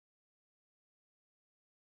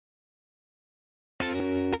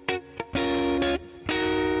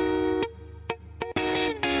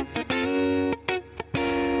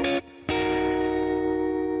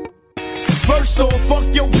First off, fuck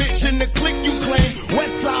your bitch and the clique you claim.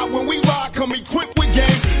 West side, when we ride, come equipped with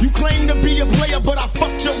game. You claim to be a player, but I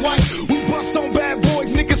fucked your wife. We bust on bad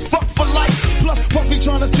boys, niggas fuck for life. Plus, Puffy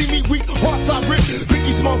tryna see me weak, hearts I rip.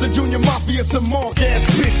 Biggie Smalls and Junior Mafia, some mark ass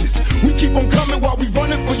bitches. We keep on coming while we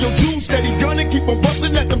running for your dues. Steady gunning, keep on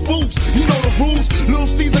busting at them fools. You know the rules. Little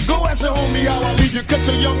Caesar, go ask your homie how I leave you. Cut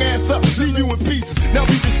your young ass up, leave you in pieces. Now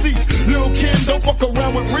we deceased. Lil' Kim, don't fuck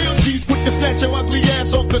around with real G's. Quick to snatch your ugly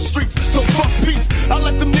ass off the streets. So fuck peace. I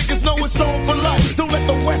let them niggas know it's on for life. Don't let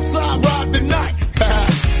the West Side ride the night.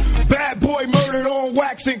 Bad boy murdered on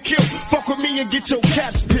wax and kill. Fuck with me and get your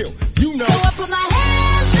caps peeled. You know. So I put my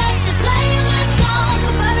hands up to play my song.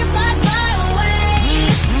 The butterflies fly away.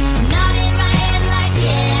 Nodding my head like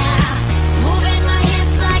yeah. Moving my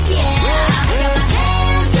hips like yeah. I got my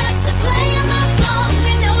hands up to play my song.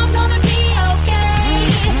 You know I'm gonna be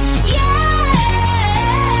okay.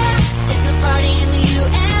 Yeah. It's a party in the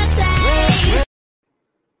USA.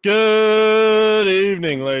 Good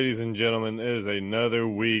evening, ladies and gentlemen. It is another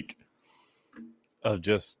week of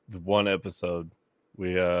just one episode.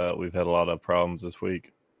 We've had a lot of problems this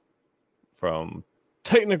week, from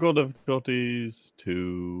technical difficulties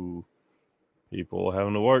to people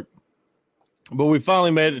having to work. But we finally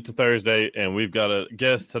made it to Thursday, and we've got a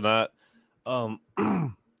guest tonight. I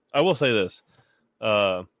will say this.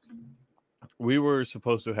 We were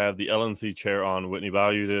supposed to have the LNC chair on Whitney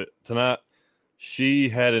Bayou tonight. She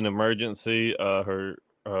had an emergency. Her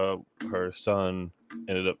son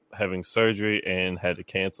ended up having surgery and had to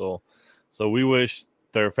cancel. So we wish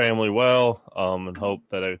their family well, and hope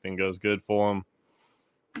that everything goes good for them.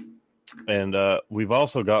 And we've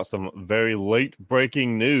also got some very late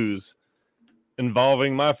breaking news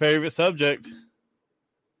involving my favorite subject,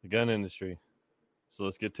 the gun industry. So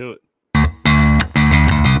let's get to it.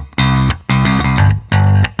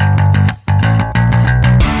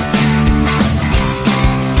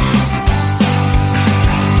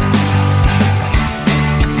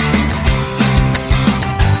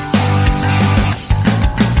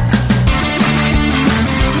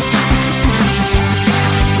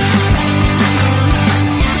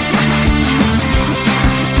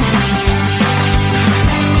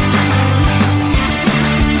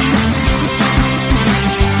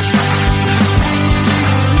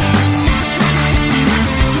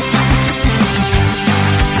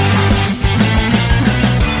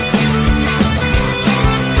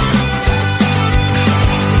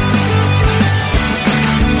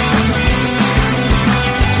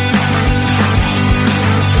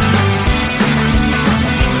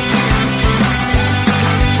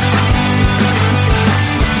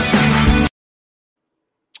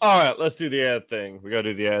 All right, let's do the ad thing. We got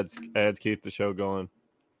to do the ads. Ads keep the show going.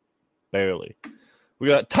 Barely. We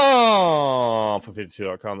got Tom from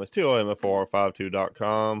 52.com. That's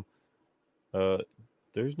TOMF452.com.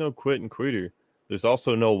 There's no quit in Queeter. There's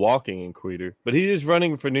also no walking in Queeter. But he is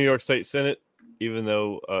running for New York State Senate, even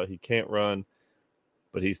though he can't run.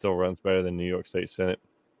 But he still runs better than New York State Senate.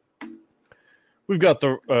 We've got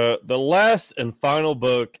the last and final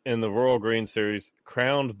book in the Rural Green series,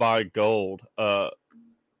 Crowned by Gold.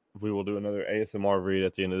 We will do another ASMR read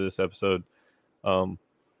at the end of this episode. I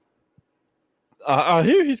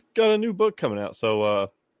hear he's got a new book coming out,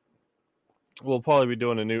 so we'll probably be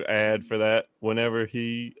doing a new ad for that whenever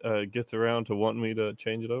he gets around to wanting me to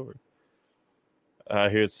change it over. I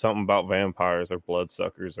hear it's something about vampires or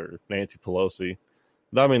bloodsuckers or Nancy Pelosi.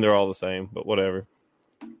 I mean, they're all the same, but whatever.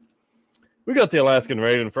 We got the Alaskan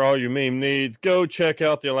Raven for all your meme needs. Go check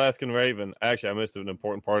out the Alaskan Raven. Actually, I missed an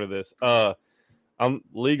important part of this. I'm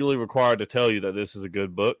legally required to tell you that this is a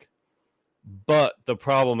good book, but the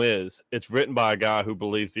problem is it's written by a guy who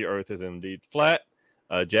believes the earth is indeed flat.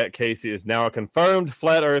 Jack Casey is now a confirmed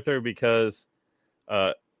flat earther because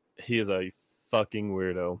he is a fucking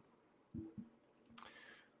weirdo.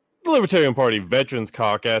 The Libertarian Party Veterans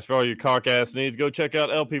Caucus. For all your caucus needs, go check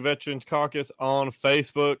out LP Veterans Caucus on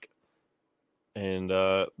Facebook and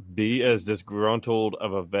be as disgruntled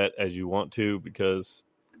of a vet as you want to, because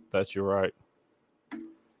that's your right.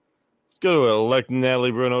 Go to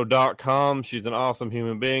electNatalieBruno.com. She's an awesome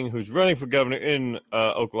human being who's running for governor in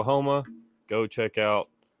Oklahoma. Go check out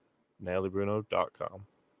NatalieBruno.com.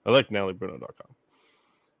 electNatalieBruno.com.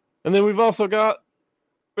 And then we've also got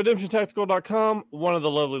RedemptionTactical.com. One of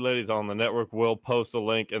the lovely ladies on the network will post a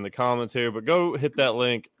link in the comments here, but go hit that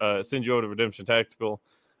link, send you over to Redemption Tactical.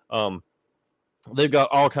 They've got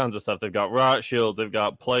all kinds of stuff. They've got riot shields, they've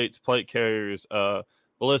got plates, plate carriers,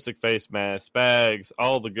 ballistic face masks, bags,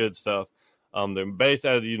 all the good stuff. They're based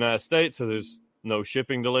out of the United States, so there's no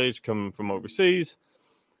shipping delays coming from overseas.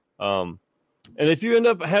 And if you end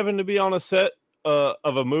up having to be on a set of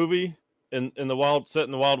a movie in the wild, set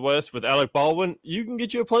in the Wild West with Alec Baldwin, you can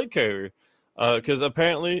get you a plate carrier. Because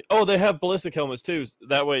apparently, they have ballistic helmets too.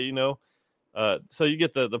 That way, so you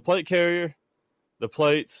get the plate carrier, the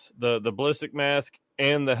plates, the ballistic mask,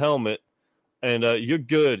 and the helmet, and you're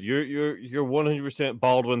good. You're 100%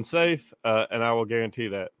 Baldwin safe, and I will guarantee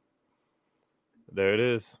that. There it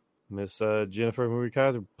is, Miss Jennifer Marie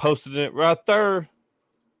Kaiser posted it right there.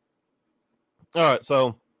 All right,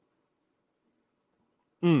 so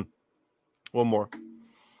one more.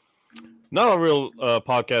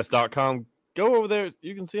 NotARealPodcast.com. Go over there.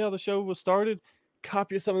 You can see how the show was started.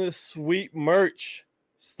 Copy some of this sweet merch.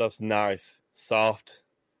 Stuff's nice, soft.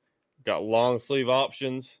 Got long sleeve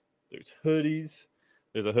options. There's hoodies.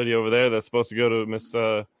 There's a hoodie over there that's supposed to go to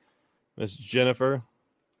Miss Jennifer.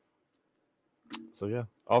 So yeah.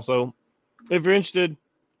 Also, if you're interested,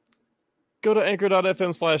 go to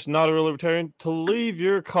anchor.fm/NotARealLibertarian to leave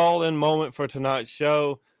your call-in moment for tonight's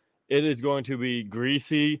show. It is going to be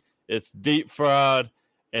greasy. It's deep fried.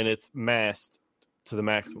 And it's masked to the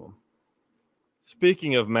maximum.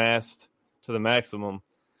 Speaking of masked to the maximum,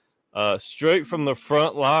 straight from the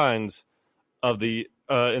front lines of the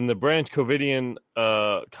in the Branch Covidian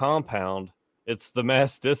compound, it's the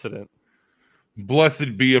masked dissident.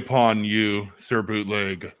 Blessed be upon you, Sir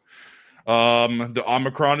Bootleg. The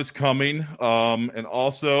Omicron is coming, and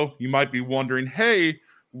also you might be wondering, hey,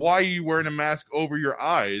 why are you wearing a mask over your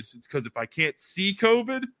eyes? It's because if I can't see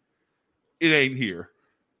COVID, it ain't here.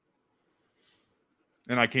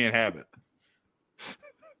 And I can't have it.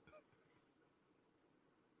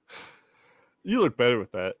 You look better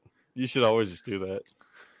with that. You should always just do that.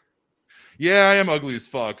 Yeah, I am ugly as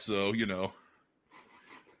fuck, so,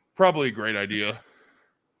 probably a great idea.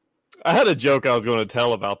 I had a joke I was going to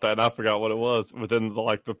tell about that, and I forgot what it was within,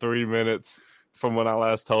 the 3 minutes from when I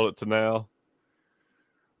last told it to now.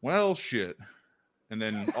 Well, shit. And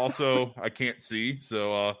then, also, I can't see,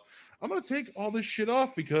 so, I'm going to take all this shit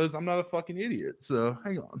off because I'm not a fucking idiot. So,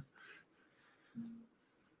 hang on.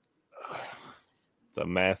 The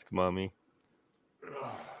mask mummy.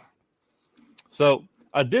 So,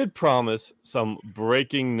 I did promise some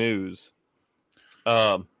breaking news.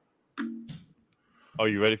 Are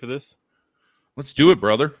you ready for this? Let's do it,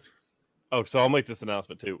 brother. Oh, so I'll make this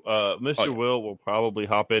announcement too. Mr. Will will probably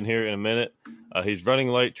hop in here in a minute. He's running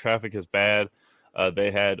late. Traffic is bad. They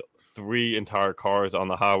had 3 entire cars on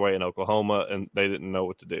the highway in Oklahoma, and they didn't know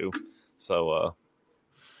what to do. So,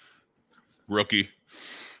 rookie.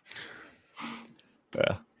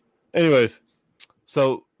 Yeah. Anyways,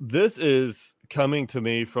 so this is coming to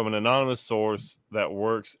me from an anonymous source that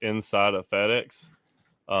works inside of FedEx.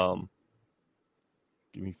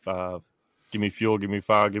 Give me 5. Give me fuel. Give me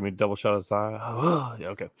fire. Give me double shot of fire. Yeah,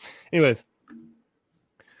 okay. Anyways,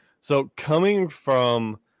 so coming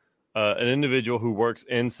from an individual who works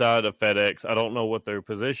inside of FedEx. I don't know what their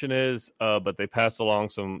position is, but they passed along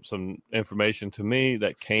some information to me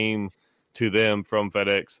that came to them from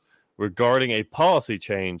FedEx regarding a policy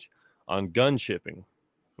change on gun shipping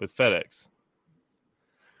with FedEx.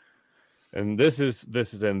 And this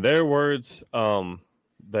is in their words.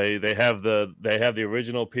 They have the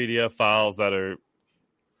original PDF files that are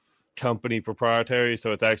company proprietary,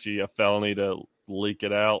 so it's actually a felony to leak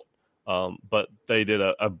it out. But they did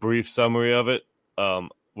a brief summary of it. We're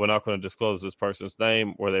not going to disclose this person's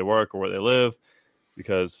name, where they work, or where they live,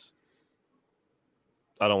 because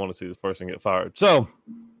I don't want to see this person get fired. So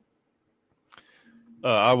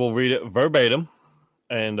I will read it verbatim,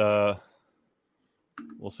 and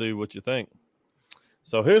we'll see what you think.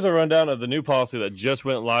 So here's a rundown of the new policy that just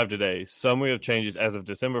went live today. Summary of changes as of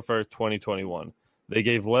December 1st, 2021. They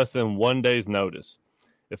gave less than 1 day's notice.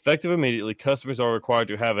 Effective immediately, customers are required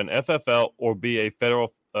to have an FFL or be a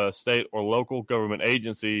federal, state, or local government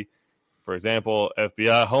agency, for example,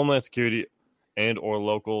 FBI, Homeland Security, and or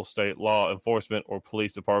local state law enforcement or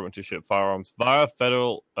police department to ship firearms via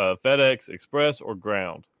federal FedEx, Express, or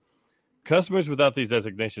ground. Customers without these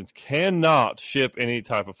designations cannot ship any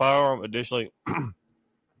type of firearm. Additionally,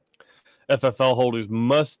 FFL holders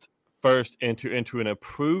must first enter into an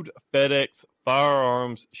approved FedEx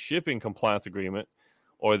firearms shipping compliance agreement,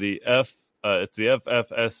 or it's the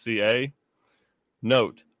FFSCA.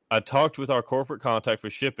 Note, I talked with our corporate contact for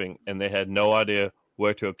shipping, and they had no idea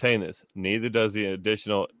where to obtain this. Neither does the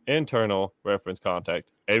additional internal reference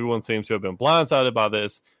contact. Everyone seems to have been blindsided by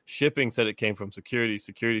this. Shipping said it came from security.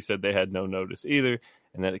 Security said they had no notice either,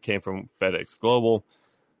 and that it came from FedEx Global.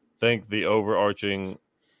 Thank the overarching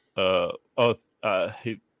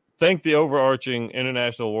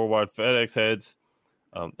international worldwide FedEx heads.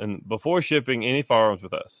 And before shipping any firearms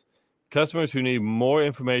with us, customers who need more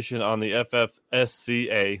information on the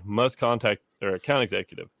FFSCA must contact their account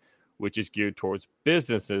executive. which is geared towards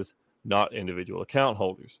businesses, not individual account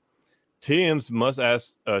holders. TMs must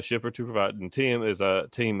ask a shipper to provide, and TM is a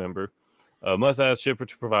team member, must ask shipper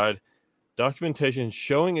to provide documentation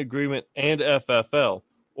showing agreement and FFL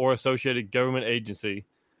or associated government agency.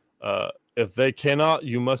 If they cannot,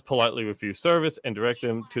 you must politely refuse service and direct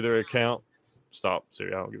them to their account. Stop,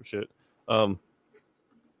 Siri, I don't give a shit.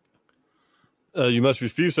 You must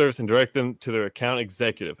refuse service and direct them to their account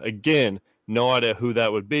executive. Again, no idea who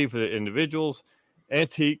that would be for the individuals.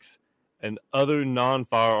 Antiques and other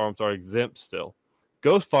non-firearms are exempt still.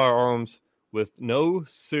 Ghost firearms with no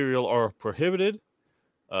serial are prohibited.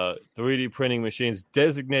 3D printing machines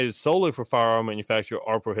designated solely for firearm manufacture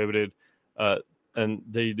are prohibited. And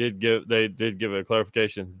they did give a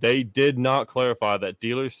clarification. They did not clarify that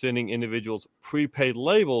dealers sending individuals prepaid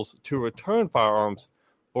labels to return firearms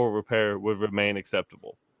for repair would remain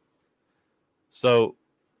acceptable. So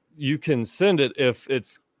you can send it if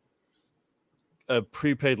it's a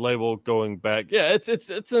prepaid label going back. Yeah,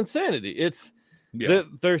 it's insanity.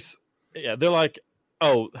 They're like,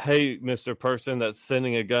 oh, hey, Mr. Person that's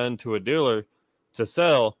sending a gun to a dealer to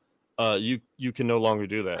sell, you can no longer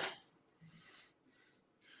do that.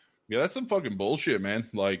 Yeah, that's some fucking bullshit, man.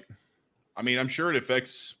 Like, I mean, I'm sure it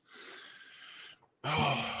affects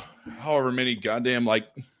however many goddamn, like,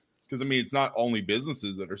 because I mean, it's not only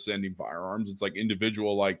businesses that are sending firearms, it's like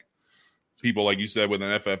individual, like, people, like you said, with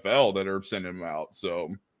an FFL that are sending them out.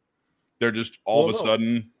 So they're just all of a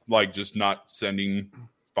sudden, like, just not sending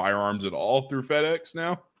firearms at all through FedEx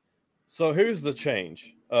now. So here's the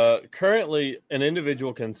change. Currently, an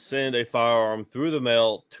individual can send a firearm through the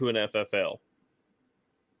mail to an FFL.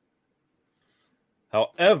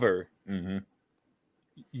 However,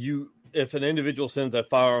 if an individual sends a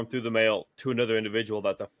firearm through the mail to another individual,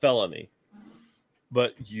 that's a felony.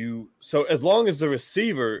 So as long as the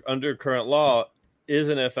receiver under current law is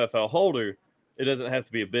an FFL holder, it doesn't have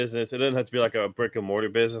to be a business. It doesn't have to be like a brick and mortar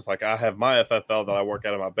business. Like I have my FFL that I work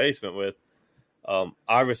out of my basement with.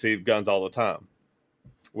 I receive guns all the time,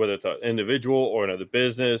 whether it's an individual or another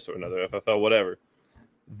business or another FFL, whatever.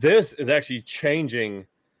 This is actually changing,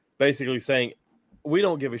 basically saying, we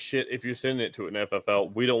don't give a shit if you're sending it to an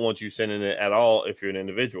FFL. We don't want you sending it at all if you're an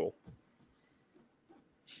individual.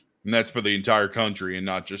 And that's for the entire country and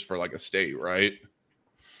not just for like a state, right?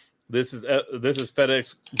 This is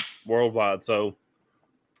FedEx worldwide. So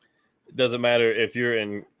it doesn't matter if you're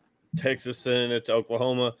in Texas sending it to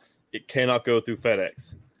Oklahoma. It cannot go through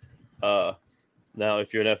FedEx. Now,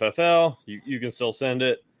 if you're an FFL, you can still send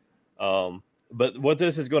it. But what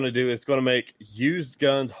this is going to do is going to make used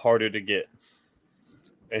guns harder to get.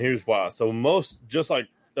 And here's why. So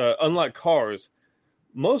unlike cars,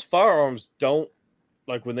 most firearms don't,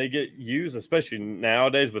 like when they get used, especially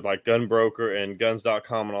nowadays with like Gunbroker and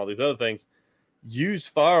Guns.com and all these other things, used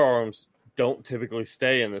firearms don't typically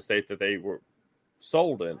stay in the state that they were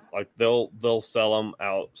sold in. Like they'll sell them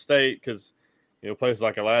out state because, places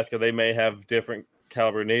like Alaska, they may have different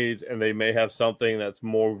caliber needs and they may have something that's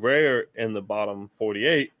more rare in the bottom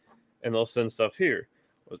 48 and they'll send stuff here.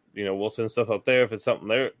 We'll send stuff up there if it's something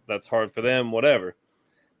there that's hard for them, whatever.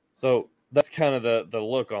 So that's kind of the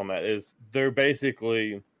look on that is they're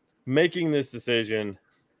basically making this decision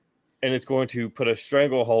and it's going to put a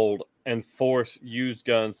stranglehold and force used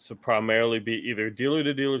guns to primarily be either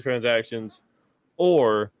dealer-to-dealer transactions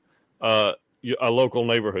or a local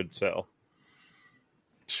neighborhood sale.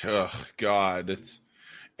 Oh, God.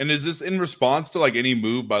 And is this in response to like any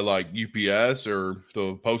move by like UPS or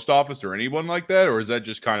the post office or anyone like that? Or is that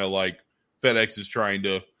just kind of like FedEx is trying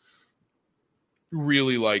to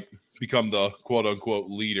really like become the quote unquote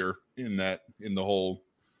leader in the whole,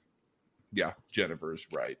 Jennifer's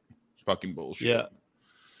right. Fucking bullshit. Yeah.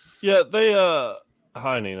 Yeah. They,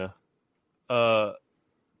 hi Nina.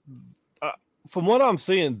 From what I'm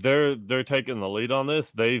seeing, they're taking the lead on this.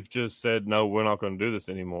 They've just said, no, we're not going to do this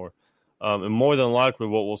anymore. And more than likely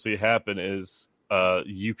what we'll see happen is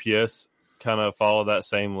UPS kind of follow that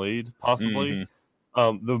same lead, possibly.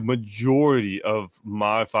 Mm-hmm. The majority of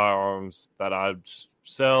my firearms that I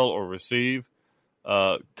sell or receive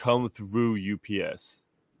come through UPS.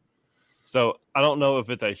 So I don't know if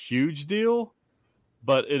it's a huge deal,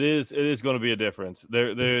 but it is going to be a difference.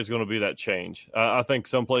 There is going to be that change. I think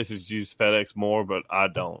some places use FedEx more, but I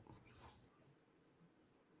don't.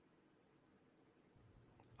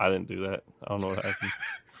 I didn't do that. I don't know what happened.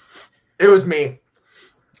 It was me.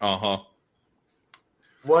 Uh-huh.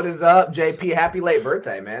 What is up, JP? Happy late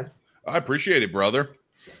birthday, man. I appreciate it, brother.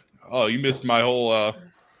 Oh, you missed my whole...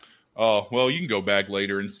 Oh, well, you can go back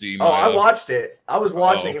later and see my... I watched it. I was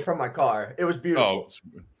watching it from my car. It was beautiful.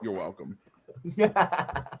 Oh, you're welcome.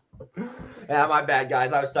 Yeah, my bad,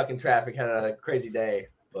 guys. I was stuck in traffic. Had a crazy day.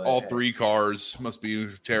 But, All 3 cars must be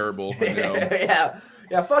terrible. I know. yeah.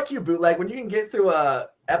 Fuck you, bootleg. When you can get through a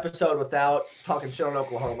episode without talking shit on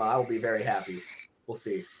Oklahoma, I will be very happy. We'll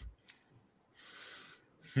see.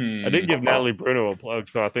 I did give Natalie Bruno a plug,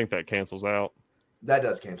 so I think that cancels out. That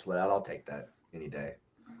does cancel it out. I'll take that any day.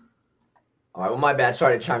 All right. Well, my bad.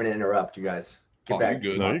 Sorry to chime in and interrupt you guys. Get back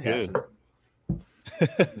you're to good. No, you're podcasting.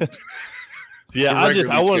 good. Yeah, I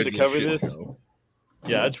Regularly wanted to scheduled cover shit, this. though.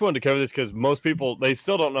 Yeah, I just wanted to cover this because most people, they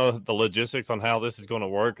still don't know the logistics on how this is going to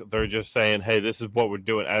work. They're just saying, hey, this is what we're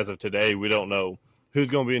doing as of today. We don't know who's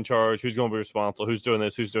going to be in charge, who's going to be responsible, who's doing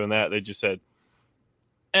this, who's doing that. They just said,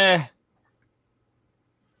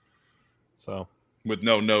 So. With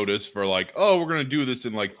no notice for like, oh, we're going to do this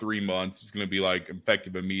in like 3 months. It's going to be like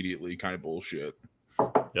effective immediately kind of bullshit.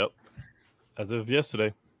 Yep. As of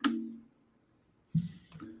yesterday.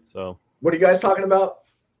 So. What are you guys talking about?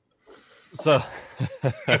 So.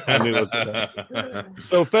 I knew what to say.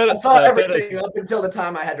 So I saw everything FedEx, up until the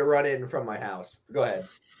time I had to run in from my house. Go ahead.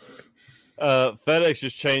 FedEx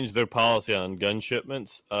just changed their policy on gun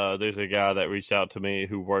shipments. There's a guy that reached out to me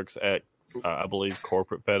who works at, I believe,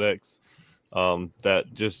 corporate FedEx, that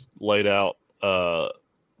just laid out the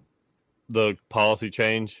policy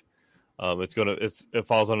change. It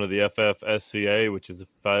falls under the FFSCA, which is the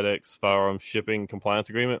FedEx Firearms Shipping Compliance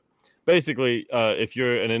Agreement. Basically, if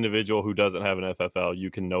you're an individual who doesn't have an FFL, you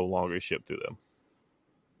can no longer ship through them.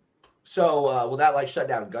 So will that like shut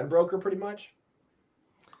down Gunbroker pretty much?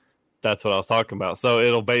 That's what I was talking about. So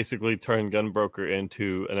it'll basically turn Gunbroker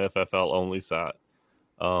into an FFL only site.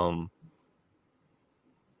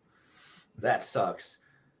 That sucks.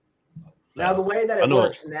 Now, the way that it I know.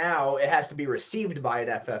 works now, it has to be received by an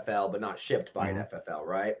FFL, but not shipped by an FFL,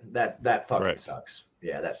 right? That fucking Correct. sucks.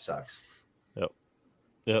 Yeah, that sucks.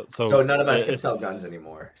 Yeah. So So none of us can it's- sell guns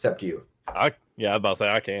anymore, except you. I'm about to say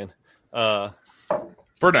I can.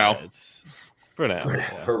 For now. It's for now.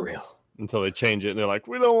 Yeah. For real. Until they change it and they're like,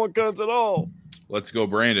 we don't want guns at all. Let's go,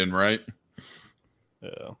 Brandon, right? Yeah.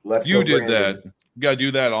 Let's You go, did Brandon. that. You got to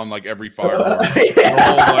do that on like every firearm. Yeah, The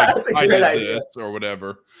whole, like, that's a I great did idea. this or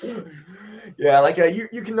whatever. Yeah, like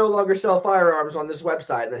you can no longer sell firearms on this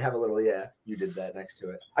website, and then have a little, you did that next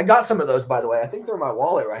to it. I got some of those, by the way. I think they're in my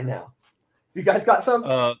wallet right now. You guys got some?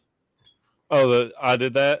 I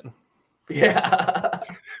did that? Yeah.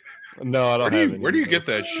 No, I don't have any. Where do you of get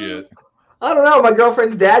those. that shit? I don't know. My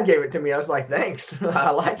girlfriend's dad gave it to me. I was like, thanks. I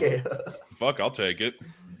like it. Fuck, I'll take it.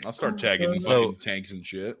 I'll start tagging So- fucking tanks and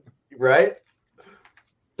shit. Right?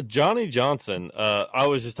 Johnny Johnson, I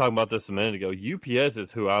was just talking about this a minute ago. UPS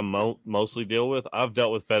is who I mostly deal with. I've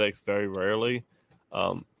dealt with FedEx very rarely.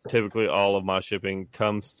 Typically, all of my shipping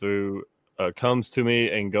comes to me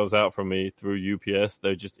and goes out from me through UPS.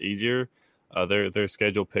 They're just easier. Their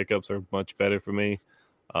scheduled pickups are much better for me.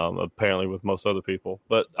 Apparently, with most other people,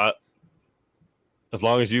 but as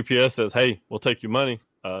long as UPS says, "Hey, we'll take your money,"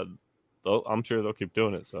 I'm sure they'll keep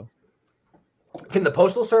doing it. So. Can the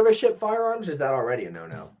Postal Service ship firearms? Is that already a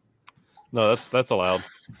no-no? No, that's allowed.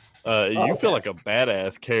 You okay. feel like a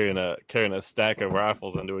badass carrying a stack of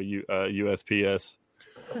rifles into a USPS.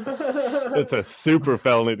 It's a super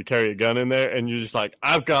felony to carry a gun in there, and you're just like,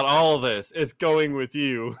 I've got all of this. It's going with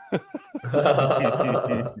you.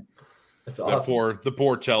 That's awesome. The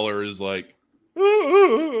poor teller is like,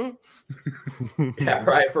 Yeah,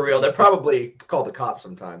 right. For real. They probably call the cops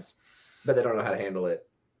sometimes, but they don't know how to handle it.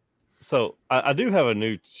 So I do have a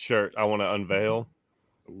new shirt I want to unveil.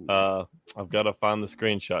 I've got to find the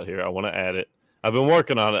screenshot here. I want to add it. I've been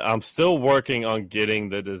working on it. I'm still working on getting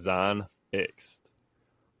the design fixed.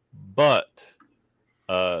 But,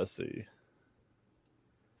 let's see.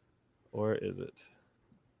 Where is it?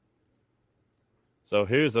 So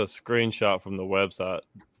here's a screenshot from the website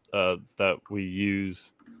that we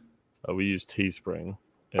use. We use Teespring,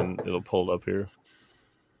 and it'll pull it up here.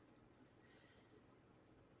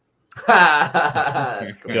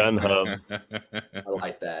 That's cool. Gun Hub. I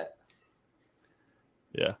like that.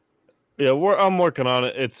 Yeah. I'm working on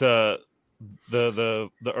it. It's the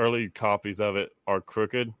early copies of it are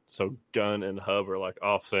crooked, so Gun and Hub are like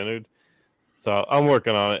off centered. So I'm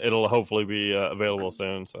working on it. It'll hopefully be available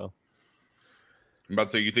soon. So I'm about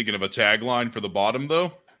to say, you thinking of a tagline for the bottom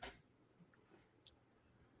though,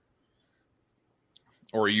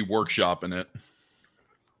 or are you workshopping it?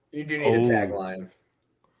 You do need a tagline.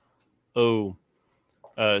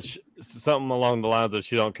 Something along the lines of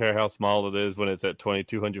she don't care how small it is when it's at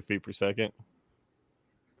 2,200 feet per second.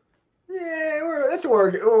 Yeah, that's a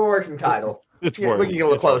working title. It's Yeah, working. we can get a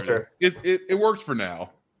little It's working. closer. It works for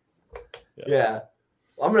now. Yeah.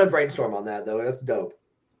 Well, I'm going to brainstorm on that, though. That's dope.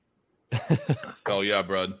 Hell yeah,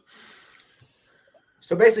 bud.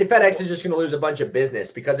 So basically, FedEx is just going to lose a bunch of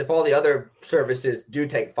business because if all the other services do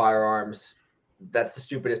take firearms, that's the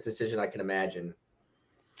stupidest decision I can imagine.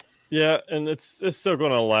 Yeah, and it's still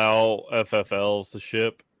going to allow FFLs to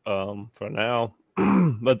ship for now.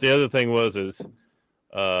 But the other thing is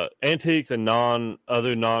antiques and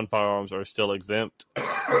other non-firearms are still exempt.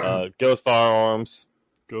 Ghost firearms,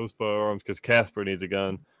 because Casper needs a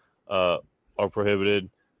gun, are prohibited.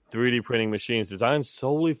 3D printing machines designed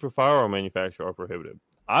solely for firearm manufacture are prohibited.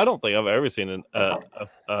 I don't think I've ever seen a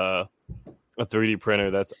 3D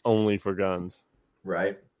printer that's only for guns.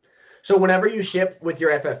 Right. So whenever you ship with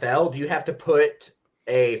your FFL, do you have to put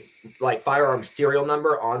a firearm serial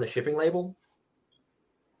number on the shipping label?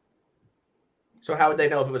 So how would they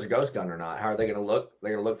know if it was a ghost gun or not? How are they going to look?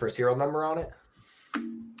 They're going to look for a serial number on it?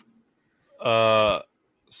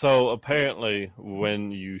 So apparently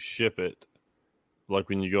when you ship it, like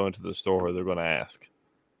when you go into the store, they're going to ask.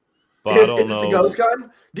 But I don't is this know. a ghost gun?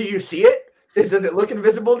 Do you see it? Does it look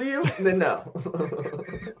invisible to you? Then no.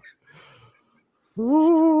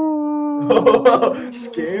 Oh,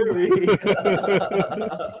 scary.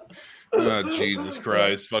 Oh, Jesus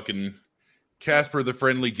Christ. Fucking Casper the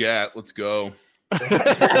Friendly Gat. Let's go.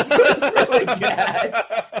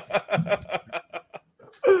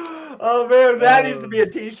 Oh, man, that needs to be a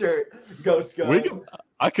t-shirt. Ghost gun.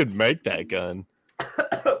 I could make that gun.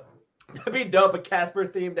 That'd be dope, a Casper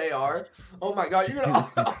themed AR. Oh my god, you're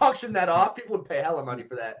gonna auction that off? People would pay hella money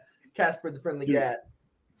for that. Casper the Friendly Cat.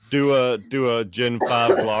 Do a Gen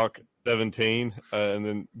 5 Glock 17, and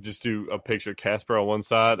then just do a picture of Casper on one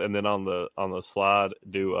side, and then on the slide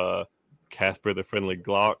do Casper the Friendly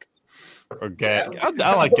Glock or Gat.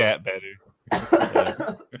 I like Gat better.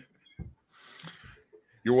 Yeah.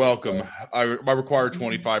 You're welcome. I require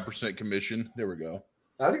 25% commission. There we go.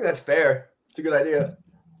 I think that's fair. It's a good idea.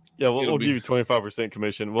 Yeah, we'll give you 25%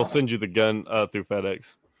 commission. We'll send you the gun through FedEx.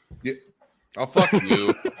 Yeah. I'll fuck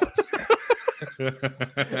you.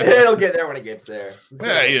 It'll get there when it gets there.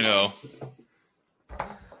 Yeah, you know.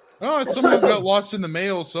 Oh, it's someone who got lost in the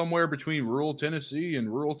mail somewhere between rural Tennessee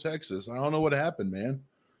and rural Texas. I don't know what happened, man.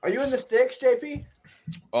 Are you in the sticks, JP?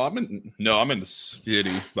 Oh, I'm in the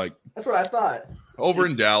city, like That's what I thought. over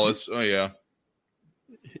in Dallas. Oh yeah.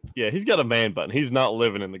 Yeah, he's got a man button. He's not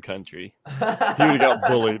living in the country. He would have got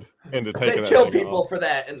bullied into taking They that kill thing people off. for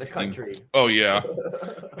that in the country. Oh yeah.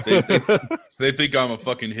 They think I'm a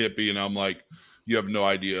fucking hippie, and I'm like, you have no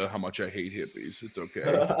idea how much I hate hippies. It's okay.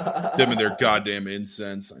 Them and their goddamn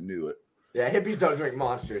incense. I knew it. Yeah, hippies don't drink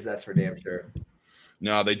Monsters. That's for damn sure.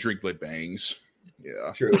 No, they drink like bangs.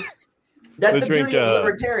 Yeah. True. That's They the drink, beauty of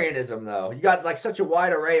libertarianism, though. You got like such a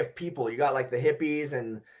wide array of people. You got like the hippies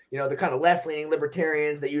and the kind of left-leaning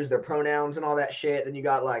libertarians that use their pronouns and all that shit. Then you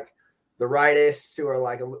got like the rightists who are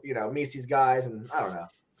like Mises guys, and I don't know.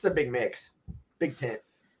 It's a big mix, big tent.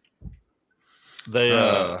 They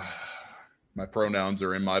My pronouns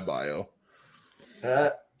are in my bio.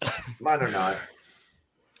 Mine are not.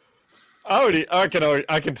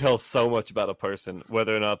 I can tell so much about a person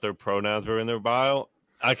whether or not their pronouns are in their bio.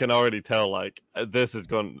 I can already tell like this is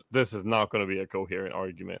not going to be a coherent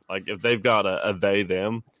argument. Like if they've got a they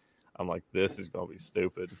them, I'm like this is going to be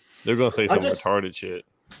stupid. They're going to say some retarded shit.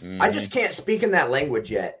 I just can't speak in that language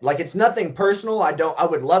yet. Like it's nothing personal. I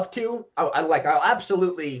would love to. I'll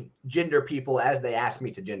absolutely gender people as they ask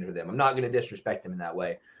me to gender them. I'm not going to disrespect them in that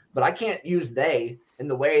way. But I can't use they in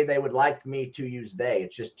the way they would like me to use they.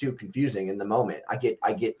 It's just too confusing in the moment. I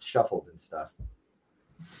get shuffled and stuff.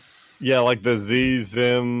 Yeah, like the Z,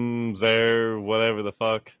 Zim, Zer, whatever the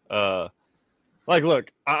fuck. Like,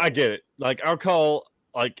 look, I get it. Like, I'll call,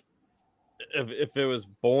 like, if it was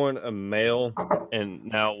born a male and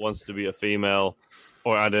now it wants to be a female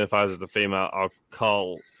or identifies as a female, I'll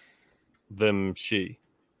call them she.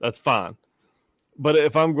 That's fine. But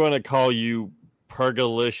if I'm going to call you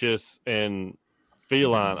pergalicious and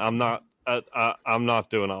feline, I'm not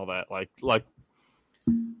doing all that. Like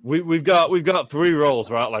we've got three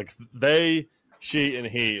roles, right? Like they, she, and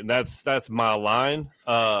he, and that's my line.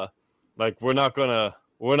 Like we're not gonna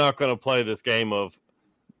play this game of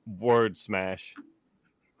word smash.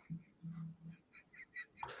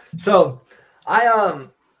 So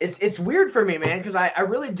it's weird for me, man, because I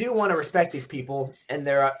really do want to respect these people and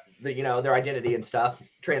their identity and stuff,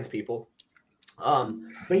 trans people. But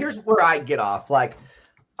here's where I get off. Like,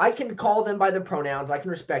 I can call them by their pronouns. I can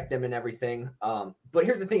respect them and everything. But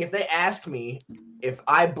here's the thing. If they ask me if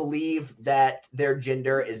I believe that their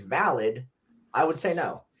gender is valid, I would say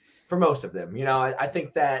no for most of them. I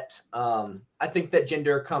think that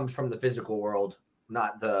gender comes from the physical world,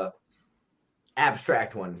 not the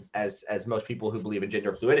abstract one as most people who believe in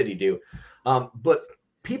gender fluidity do. But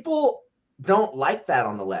people don't like that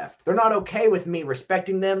on the left. They're not okay with me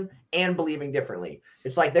respecting them and believing differently.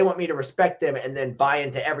 It's like they want me to respect them and then buy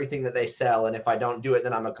into everything that they sell. And if I don't do it,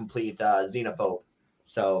 then I'm a complete xenophobe.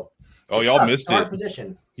 So, y'all missed hard it.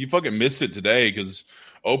 Position. You fucking missed it today because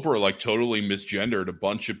Oprah like totally misgendered a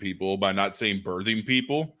bunch of people by not saying birthing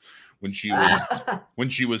people when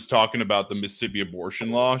she was talking about the Mississippi abortion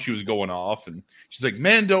law. She was going off and she's like,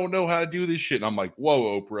 men don't know how to do this shit. And I'm like,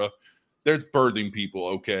 whoa, Oprah, there's birthing people.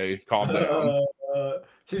 Okay, calm down.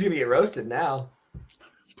 She's gonna get roasted now.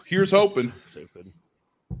 Here's hoping. Stupid.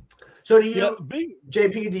 So do you, Yeah,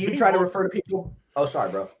 JP? Do you try to refer to people? Oh,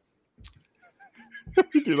 sorry, bro.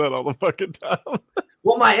 you do that all the fucking time.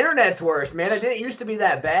 Well, my internet's worse, man. It didn't used to be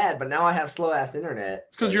that bad, but now I have slow ass internet.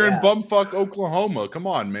 It's because So, you're yeah. in bumfuck Oklahoma. Come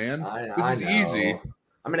on, man. I This is know. easy.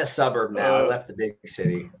 I'm in a suburb now. I left the big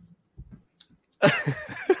city.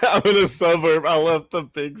 I'm in a suburb. I left the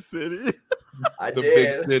big city. I The did.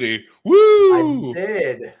 big city. Woo! I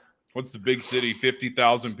did. What's the big city?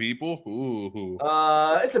 50,000 people? Ooh.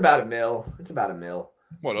 It's about a mil.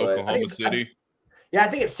 What, but Oklahoma I think- City? Yeah, I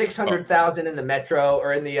think it's 600,000 in the metro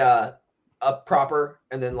or in the up proper,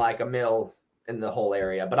 and then like a mil in the whole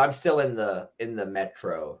area. But I'm still in the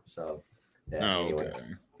metro. So yeah. Oh, Anyway.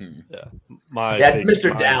 okay. Yeah,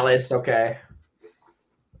 Mr. Dallas. Okay.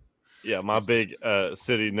 Yeah, my big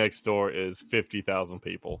city next door is 50,000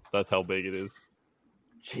 people. That's how big it is.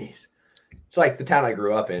 Jeez. It's like the town I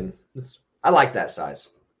grew up in. I like that size.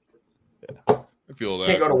 I feel that.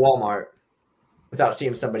 Can't go to Walmart without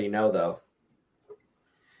seeing somebody you know, though.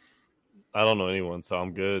 I don't know anyone, so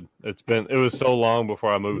I'm good. It was so long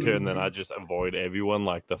before I moved here, and then I just avoid everyone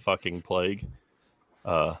like the fucking plague.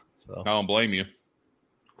 So I don't blame you.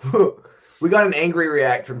 We got an angry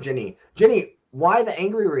react from Jenny. Jenny, why the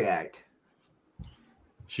angry react?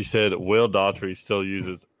 she said Will Daugherty still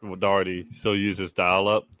uses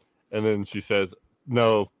dial-up, and then she says,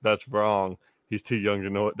 "No, that's wrong. He's too young to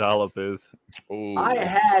know what dial-up is." Oh, I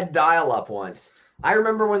had dial-up once. I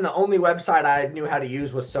remember when the only website I knew how to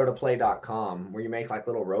use was sodaplay.com, where you make like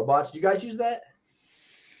little robots. Did you guys use that?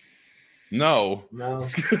 no. No.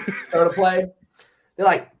 Sodaplay? They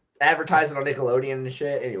like advertise it on Nickelodeon and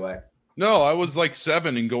shit. Anyway. No, I was like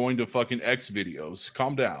 7 and going to fucking X videos.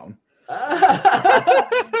 Calm down.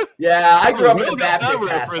 Yeah, I grew up in Will a got that Baptist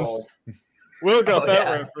reference. household. Will got Oh, that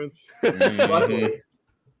yeah. reference. Mhm.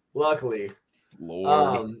 Luckily.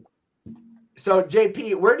 Lord. So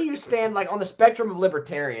JP, where do you stand like on the spectrum of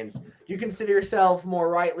libertarians? Do you consider yourself more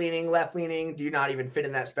right-leaning, left-leaning? Do you not even fit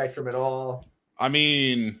in that spectrum at all? I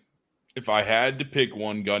mean, if I had to pick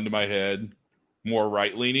one, gun to my head, more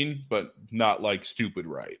right-leaning, but not like stupid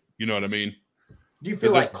right. You know what I mean? Do you feel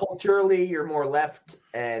Is like there- culturally you're more left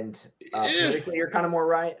and politically you're kind of more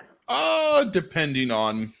right? Depending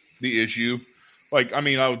on the issue. Like, I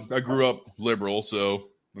mean, I grew up liberal, so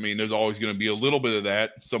I mean, there's always going to be a little bit of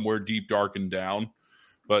that somewhere deep, dark, and down.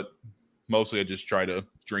 But mostly I just try to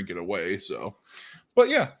drink it away. So, but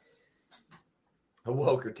yeah, A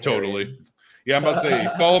woke totally. Yeah, I'm about to say,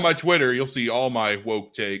 follow my Twitter. You'll see all my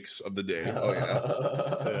woke takes of the day. Oh,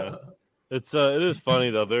 yeah. Yeah. It is funny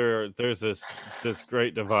though. There's this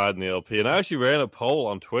great divide in the LP, and I actually ran a poll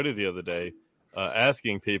on Twitter the other day,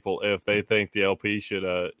 asking people if they think the LP should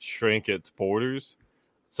shrink its borders,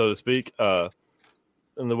 so to speak.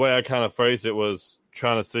 And the way I kind of phrased it was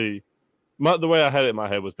trying to see. The way I had it in my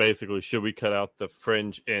head was basically, should we cut out the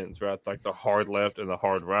fringe ends, right, like the hard left and the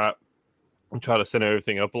hard right, and try to center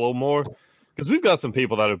everything up a little more? Because we've got some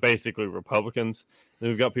people that are basically Republicans, and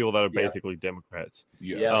we've got people that are basically Democrats.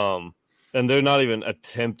 Yeah. And they're not even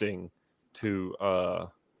attempting to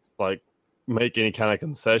like make any kind of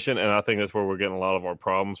concession, and I think that's where we're getting a lot of our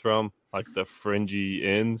problems from, like the fringy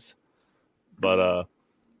ends. But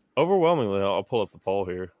overwhelmingly, I'll pull up the poll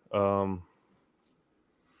here.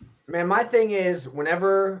 Man, my thing is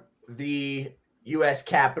whenever the U.S.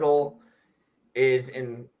 Capitol is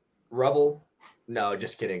in rubble, no,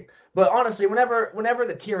 just kidding. But honestly, whenever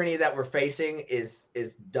the tyranny that we're facing is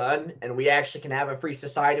done and we actually can have a free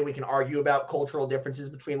society, we can argue about cultural differences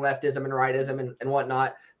between leftism and rightism and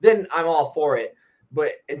whatnot, then I'm all for it.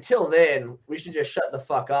 But until then, we should just shut the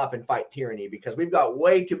fuck up and fight tyranny, because we've got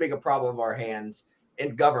way too big a problem of our hands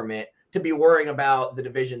in government to be worrying about the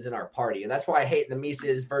divisions in our party. And that's why I hate the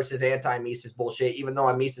Mises versus anti-Mises bullshit, even though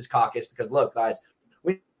I'm Mises caucus, because look, guys,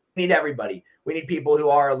 we need everybody. We need people who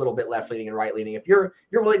are a little bit left-leaning and right-leaning. If you're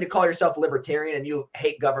willing to call yourself a libertarian and you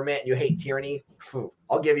hate government and you hate tyranny,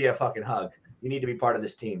 I'll give you a fucking hug. You need to be part of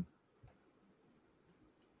this team.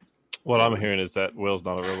 What I'm hearing is that Will's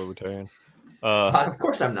not a real libertarian. Of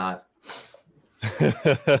course I'm not.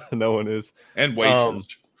 No one is. And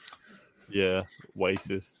racist. Yeah,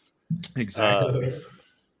 racist. Exactly.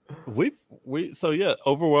 So yeah,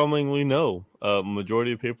 overwhelmingly no.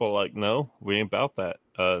 Majority of people are like, no, we ain't about that.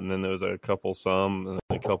 And then there's a couple some and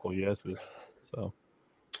a couple yeses. So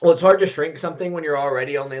Well, it's hard to shrink something when you're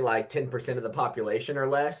already only like 10% of the population or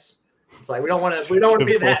less. It's like we don't want to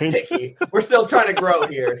be that point. picky. We're still trying to grow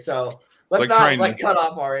here, so let's like not trying- like cut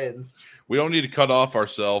off our ends. We don't need to cut off our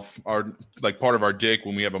like part of our dick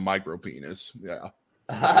when we have a micro penis. Yeah.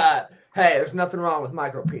 Hey, there's nothing wrong with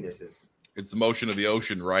micro penises. It's the motion of the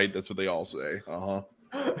ocean, right? That's what they all say.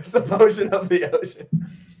 It's the motion of the ocean.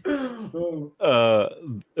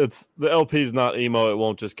 it's the LP's not emo. It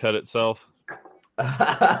won't just cut itself.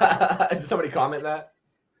 Did somebody comment that?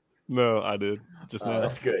 No, I did just now.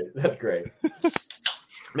 That's good. That's great.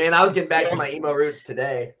 Man, I was getting back to my emo roots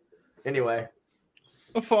today. Anyway,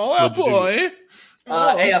 A Fallout Boy.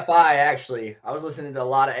 AFI actually. I was listening to a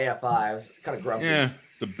lot of AFI. I was kind of grumpy. Yeah,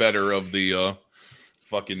 the better of the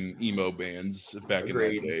fucking emo bands back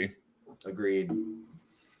Agreed. in that day. Agreed.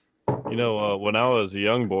 You know, when I was a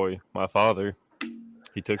young boy, my father,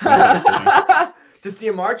 he took me to the To see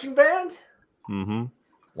a marching band? city. Mm-hmm.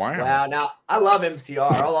 Wow. Wow. Now, I love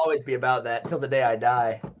MCR. I'll always be about that till the day I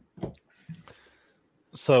die.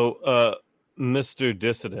 So, Mr.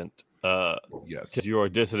 Dissident, Yes. because you are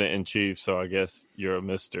dissident in chief, so I guess you're a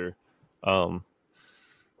Mister. You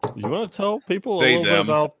want to tell people a They, little bit them.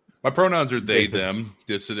 about? My pronouns are they, them,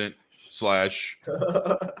 dissident /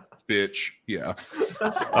 bitch. Yeah.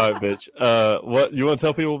 All right, bitch. What you want to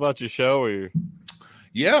tell people about your show? Or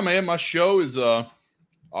Yeah, man, my show is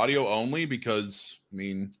audio only because, I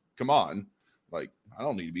mean, come on. Like, I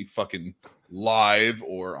don't need to be fucking live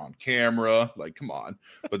or on camera. Like, come on.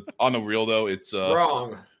 But on the real, though, it's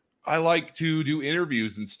Wrong. I like to do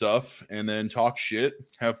interviews and stuff and then talk shit,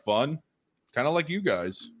 have fun, kind of like you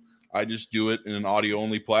guys. I just do it in an audio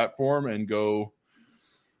only platform and go.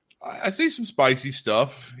 I say some spicy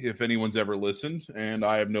stuff if anyone's ever listened, and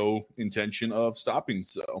I have no intention of stopping.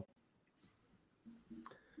 So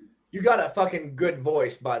You got a fucking good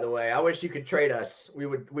voice, by the way. I wish you could trade us. We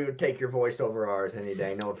would take your voice over ours any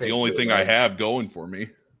day. No, it's the only thing I have going for me.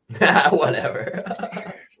 Whatever.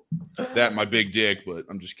 That and my big dick, but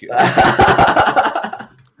I'm just kidding.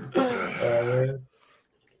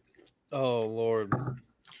 oh Lord.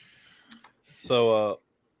 So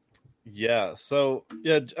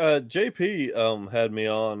JP had me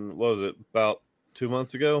on. What was it? About 2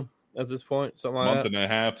 months ago. At this point, something like Month that. and a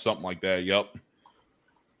half, something like that. Yep.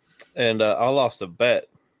 And I lost a bet,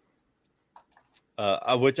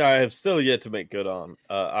 which I have still yet to make good on.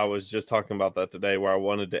 I was just talking about that today, where I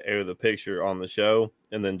wanted to air the picture on the show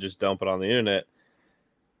and then just dump it on the internet.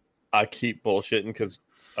 I keep bullshitting because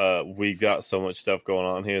we got so much stuff going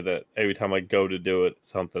on here that every time I go to do it,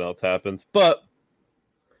 something else happens. But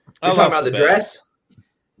You're talking about the dress?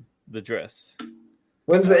 The dress.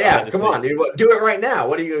 When's the? I Yeah, had to come see on, dude. Do it right now.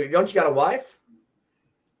 What do you? Don't you got a wife?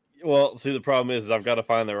 Well, see, the problem is I've got to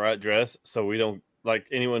find the right dress so we don't, like,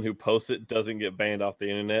 anyone who posts it doesn't get banned off the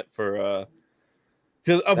internet for,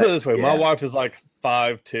 because I'll put it this way. My Yeah. wife is like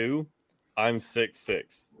 5'2". I'm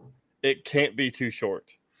 6'6". It can't be too short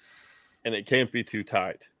and it can't be too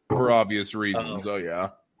tight For obvious reasons. Uh-oh. Oh, yeah.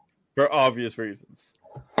 for obvious reasons.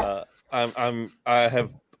 I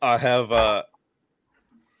have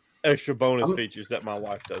extra bonus features that my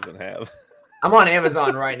wife doesn't have. I'm on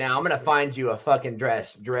Amazon right now. I'm gonna find you a fucking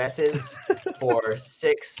dress. Dresses for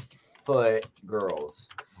 6-foot girls.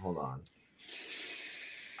 Hold on.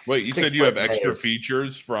 Wait, you 6 said you have foot extra males.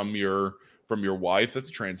 features from your wife?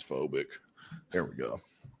 That's transphobic. There we go.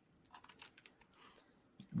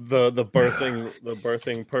 The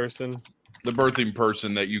birthing person. The birthing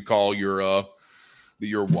person that you call your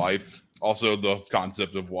wife. Also, the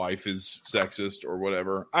concept of wife is sexist or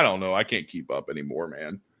whatever. I don't know. I can't keep up anymore,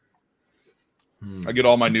 man. I get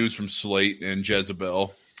all my news from Slate and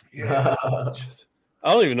Jezebel. I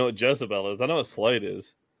don't even know what Jezebel is. I know what Slade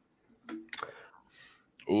is.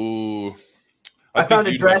 Ooh. I found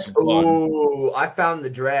a you'd have dress. some fun. Ooh, I found the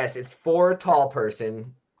dress. It's for a tall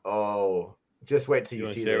person. Oh, just wait till You you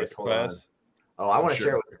want to see share this. with Hold on. class? Oh, I want to Sure.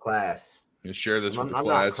 share it with the class. Yeah, share this with I'm the not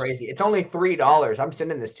class. crazy. It's only $3. I'm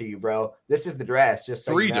sending this to you, bro. This is the dress. Just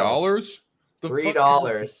so you know. $3? The fuck-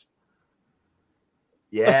 $3.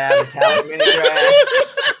 Yeah, the Italian mini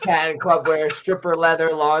dress, cat and clubwear, stripper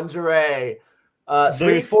leather, lingerie.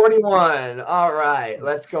 $341. All right,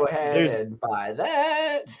 let's go ahead There's- and buy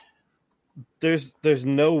that. There's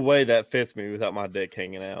no way that fits me without my dick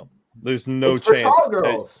hanging out. There's no It's for chance. tall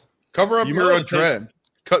girls. Cover up You your might have dread.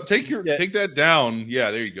 Take that down.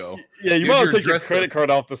 Yeah, there you go. Yeah, you Use might your want to take your address credit card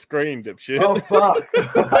off the screen, dipshit. Oh fuck!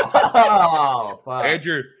 Oh fuck! Add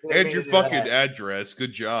your Didn't mean to do fucking that. address.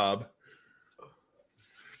 Good job.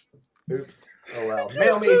 Oops. Oh well.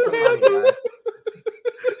 Mail me some money, guys.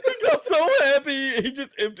 He got so happy, he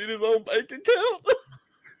just emptied his own bank account.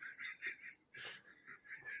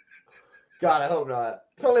 God, I hope not.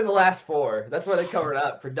 It's only the last 4. That's why they covered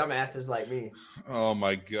up for dumbasses like me. Oh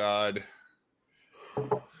my god.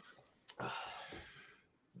 But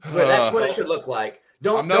that's what it should look like.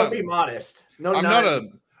 Don't be modest. No,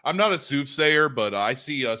 I'm not a soothsayer, but I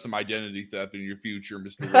see some identity theft in your future,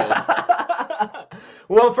 Mr. Will.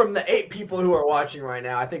 Well, from the 8 people who are watching right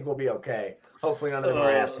now, I think we'll be okay. Hopefully none of them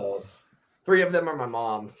are assholes. 3 of them are my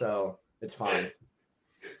mom, so it's fine.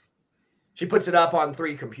 She puts it up on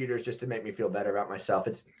 3 computers just to make me feel better about myself.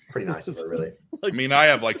 It's pretty nice of her, really. I mean, I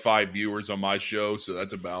have like 5 viewers on my show, so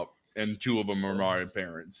that's about, and 2 of them are my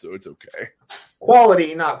parents, so it's okay.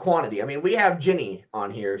 Quality, not quantity. I mean, we have Ginny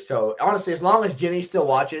on here, so honestly, as long as Ginny still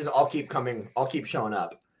watches, I'll keep coming. I'll keep showing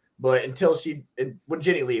up. But until when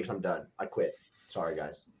Ginny leaves, I'm done. I quit. Sorry,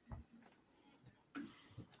 guys.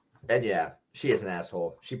 And yeah, she is an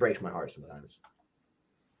asshole. She breaks my heart sometimes.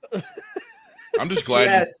 I'm just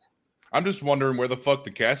glad. I'm just wondering where the fuck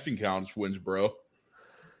the casting couch wins, bro.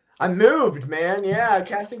 I moved, man. Yeah,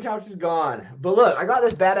 casting couch is gone. But look, I got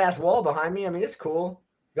this badass wall behind me. I mean, it's cool.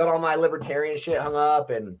 Got all my libertarian shit hung up,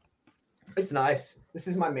 and it's nice. This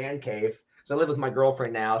is my man cave. So I live with my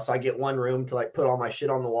girlfriend now, so I get one room to like put all my shit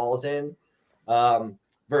on the walls in,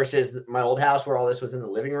 versus my old house where all this was in the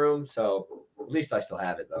living room. So at least I still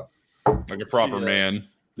have it though. Like a proper man.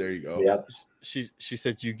 There you go. Yep. She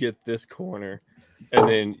said you get this corner, and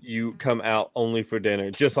then you come out only for dinner,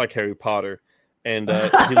 just like Harry Potter. And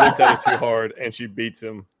he looks at her too hard, and she beats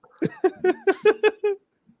him.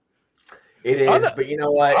 It is, but you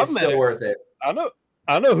know what? It's still worth it. I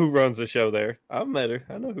know who runs the show there. I've met her.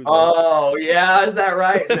 I know who's Oh, yeah, is that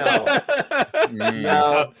right? No.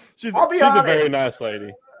 No. She's honest. a very nice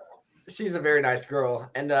lady. She's a very nice girl.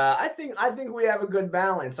 And I think we have a good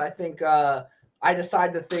balance. I think I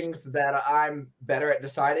decide the things that I'm better at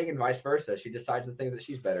deciding and vice versa. She decides the things that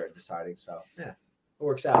she's better at deciding. So, yeah, it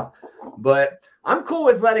works out. But I'm cool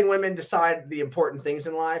with letting women decide the important things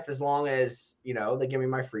in life as long as, you know, they give me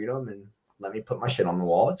my freedom and let me put my shit on the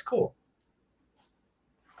wall. It's cool.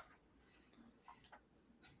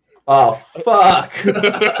 Oh, fuck.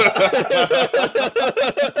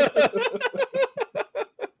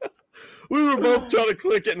 We were both trying to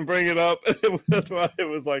click it and bring it up. That's why it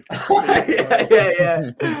was like...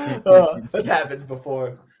 yeah. That's happened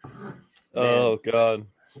before. Oh, God.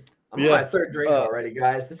 I'm on my 3rd drink already,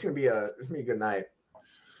 guys. This is gonna be a good night.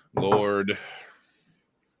 Lord.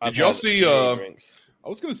 Did y'all see I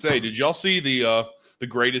was gonna say, did y'all see the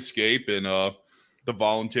Great Escape in the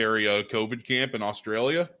voluntary COVID camp in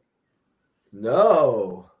Australia?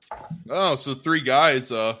 No. Oh, so 3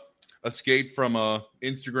 guys escaped from a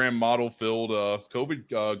Instagram model filled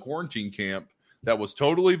COVID quarantine camp that was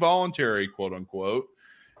totally voluntary, quote unquote.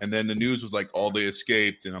 And then the news was like, oh, they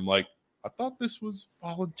escaped, and I'm like, I thought this was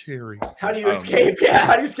voluntary. How do you escape? Yeah,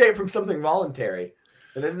 how do you escape from something voluntary?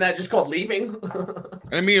 And isn't that just called leaving?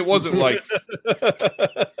 I mean, it wasn't like.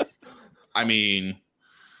 I mean,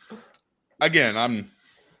 again, and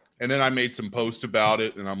then I made some post about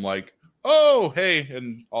it, and I'm like, oh, hey,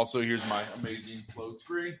 and also here's my amazing float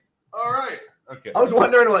screen. All right, okay. I was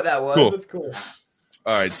wondering what that was. Cool. That's cool.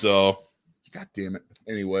 All right, so, god damn it.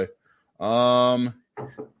 Anyway,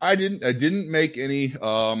 I didn't make any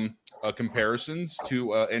comparisons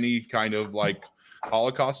to any kind of like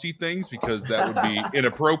Holocausty things because that would be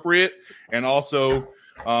inappropriate, and also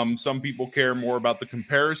some people care more about the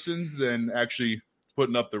comparisons than actually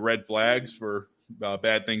putting up the red flags for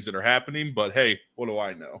bad things that are happening. But hey, what do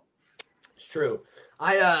I know? It's true.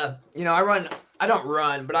 I don't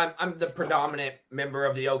run, but I'm the predominant member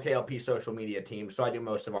of the OKLP social media team, so I do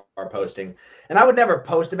most of our posting. And I would never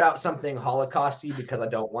post about something Holocausty because I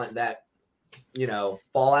don't want that,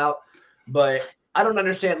 fallout. But I don't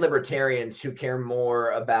understand libertarians who care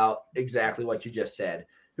more about exactly what you just said,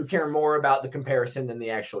 who care more about the comparison than the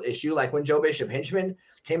actual issue. Like when Joe Bishop Hinchman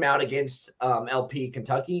came out against LP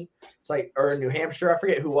Kentucky, it's like, or New Hampshire, I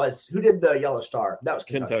forget who did the Yellow Star. That was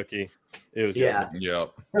Kentucky. It was Yeah.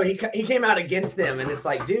 No, he came out against them, and it's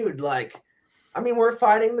like, dude, we're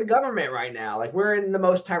fighting the government right now. Like, we're in the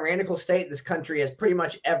most tyrannical state this country has pretty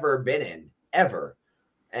much ever been in, ever.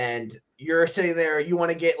 And you're sitting there, you want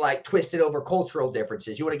to get twisted over cultural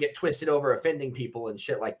differences. You want to get twisted over offending people and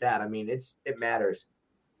shit like that. I mean, it matters.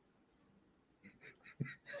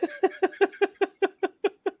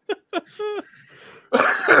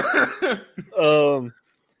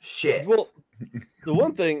 Shit. Well, the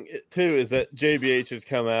one thing too is that JBH has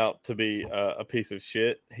come out to be a piece of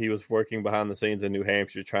shit. He was working behind the scenes in New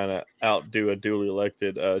Hampshire trying to outdo a duly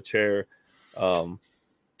elected chair.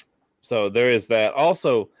 So there is that.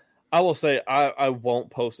 Also, I will say I won't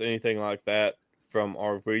post anything like that from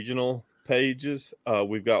our regional pages.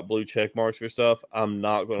 We've got blue check marks for stuff. I'm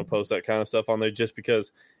not going to post that kind of stuff on there just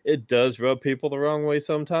because it does rub people the wrong way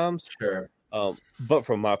sometimes. Sure. But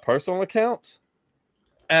from my personal accounts,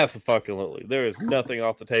 absolutely, there is nothing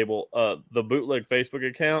off the table. The Bootleg Facebook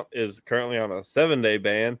account is currently on a 7-day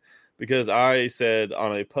ban because I said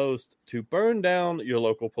on a post to burn down your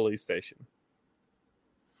local police station.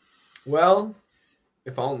 Well,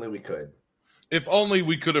 if only we could. If only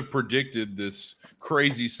we could have predicted this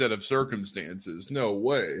crazy set of circumstances. No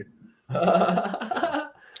way. So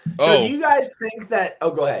Oh. do you guys think that... Oh,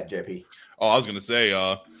 go ahead, JP. Oh, I was going to say,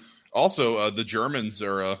 also, the Germans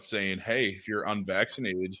are saying, hey, if you're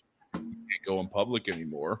unvaccinated, you can't go in public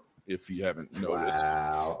anymore, if you haven't noticed.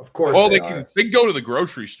 Wow. Of course Oh, they they are. can go to the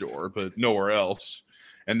grocery store, but nowhere else.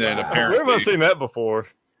 And then Wow. Where have I apparently, seen that before?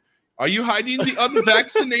 are you hiding the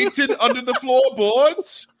unvaccinated under the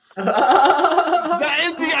floorboards? That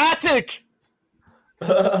in the attic.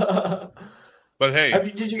 But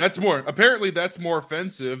hey, Did you... that's more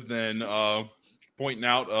offensive than pointing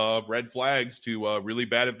out red flags to really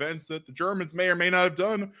bad events that the Germans may or may not have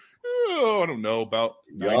done. I don't know, about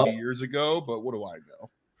 90 years ago, but what do I know?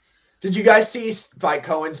 Did you guys see Spike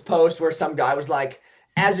Cohen's post where some guy was like,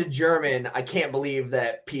 as a German, I can't believe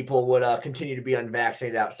that people would continue to be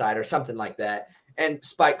unvaccinated outside or something like that. And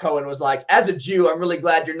Spike Cohen was like, as a Jew, I'm really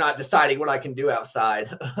glad you're not deciding what I can do outside.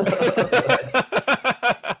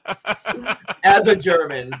 As a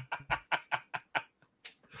German.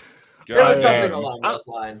 It was something damn. along those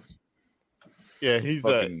lines. Yeah, he's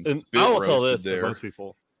Fucking and spit I will tell roasted this there. to most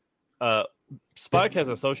people. Spike has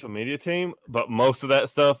a social media team, but most of that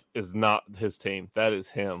stuff is not his team. That is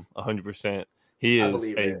him, 100%. He I is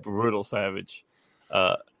believe a it. brutal savage.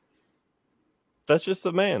 That's just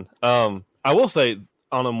the man. I will say,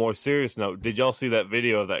 on a more serious note, did y'all see that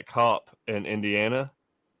video of that cop in Indiana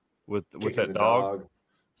with Kicking that the dog?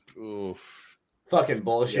 Oof. Fucking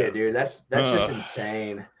bullshit, Yeah. dude. That's just Ugh.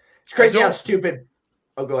 insane. It's crazy how don't- stupid.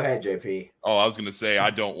 Oh, go ahead, JP. Oh, I was going to say, I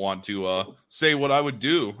don't want to say what I would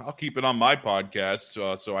do. I'll keep it on my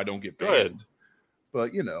podcast so I don't get Go ahead. banned.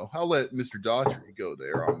 But, I'll let Mr. Daughtry go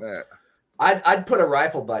there on that. I'd put a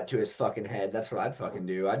rifle butt to his fucking head. That's what I'd fucking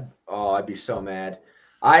do. I'd be so mad.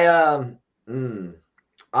 I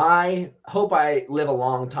hope I live a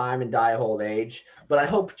long time and die of old age, but I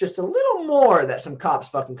hope just a little more that some cops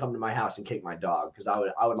fucking come to my house and kick my dog, because I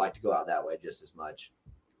would like to go out that way just as much.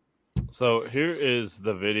 So here is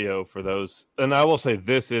the video for those, and I will say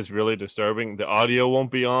this is really disturbing. The audio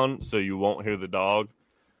won't be on, so you won't hear the dog,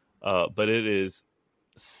 but it is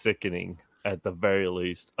sickening at the very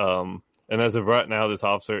least. And as of right now, this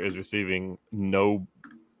officer is receiving no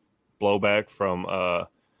blowback from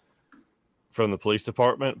the police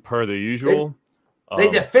department per the usual. They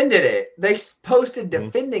defended it. They posted Mhm.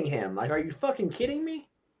 defending him. Like, are you fucking kidding me?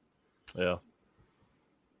 Yeah.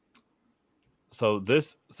 So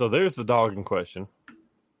there's the dog in question.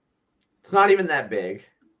 It's not even that big.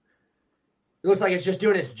 It looks like it's just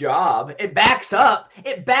doing its job. It backs up.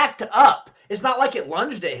 It backed up. It's not like it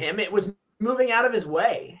lunged at him. It was moving out of his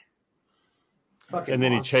way. Fucking And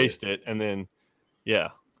then monster. he chased it, and then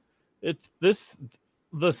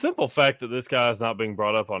the simple fact that this guy is not being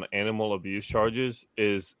brought up on animal abuse charges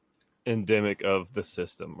is endemic of the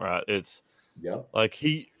system, right? It's Yep. like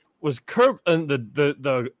he was and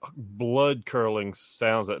the blood curling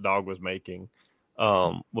sounds that dog was making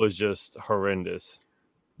was just horrendous.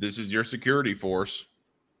 This is your security force.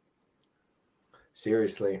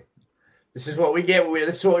 Seriously. This is what we get.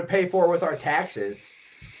 This is what we pay for with our taxes.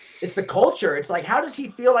 It's the culture. It's like, how does he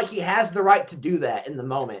feel like he has the right to do that in the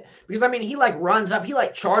moment? Because, I mean, he like runs up, he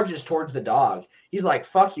like charges towards the dog. He's like,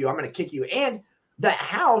 fuck you, I'm going to kick you. And that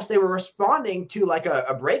house, they were responding to like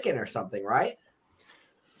a break-in or something, right?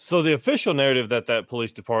 So the official narrative that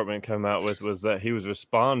police department came out with was that he was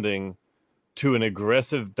responding to an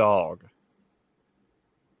aggressive dog.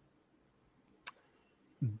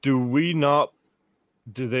 Do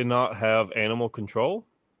they not have animal control?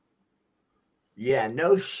 Yeah,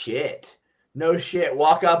 no shit. No shit.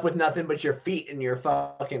 Walk up with nothing but your feet and your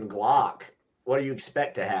fucking Glock. What do you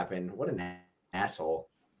expect to happen? What an asshole.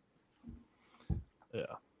 Yeah.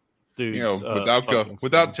 Dude,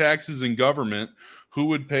 Without taxes and government, who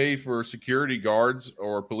would pay for security guards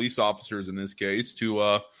or police officers in this case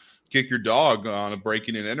to kick your dog on a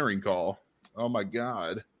breaking and entering call? Oh my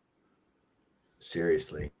God.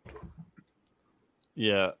 Seriously.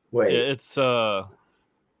 Yeah. Wait. It's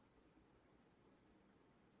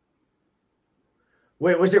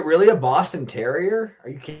Wait, was it really a Boston Terrier? Are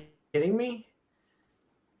you kidding me?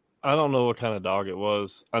 I don't know what kind of dog it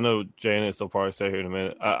was. I know Janice will probably stay here in a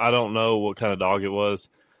minute. I don't know what kind of dog it was.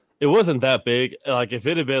 It wasn't that big. Like if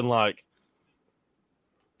it had been like,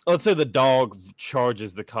 let's say the dog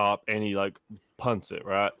charges the cop and he like punts it,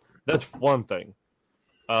 right? That's one thing.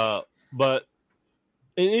 But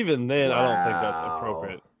even then, I don't think that's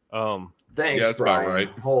appropriate. Thanks, Yeah, that's Brian. about right.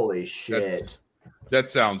 Holy shit. That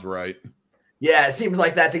sounds right. Yeah, it seems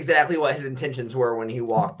like that's exactly what his intentions were when he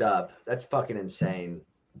walked up. That's fucking insane.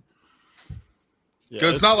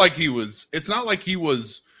 Because it's not like he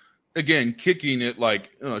was again kicking it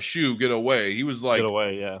like shoo, get away. He was like get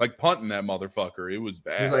away, yeah. Like punting that motherfucker. It was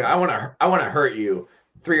bad. He's like, I want to hurt you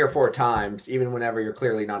 3 or 4 times, even whenever you're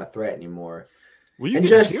clearly not a threat anymore. Well, you And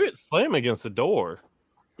can just- hear it slam against the door.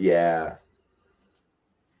 Yeah.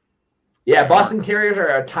 Yeah, Boston Terriers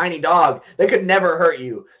are a tiny dog. They could never hurt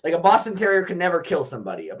you. Like a Boston Terrier could never kill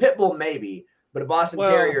somebody. A Pit Bull maybe, but a Boston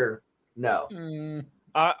Terrier, no.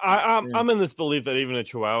 I'm in this belief that even a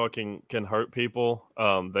Chihuahua can hurt people.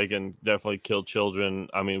 They can definitely kill children.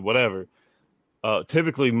 I mean, whatever.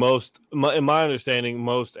 Typically, in my understanding,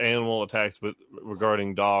 most animal attacks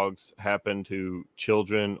regarding dogs happen to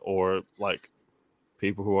children or like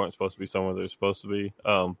people who aren't supposed to be somewhere they're supposed to be.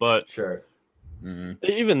 But Sure.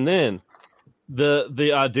 even then,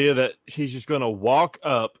 the idea that he's just going to walk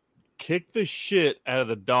up, kick the shit out of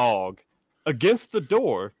the dog against the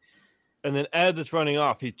door, and then as it's running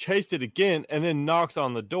off, he chased it again and then knocks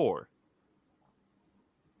on the door.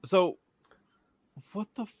 So, what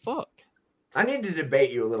the fuck? I need to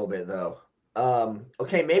debate you a little bit though.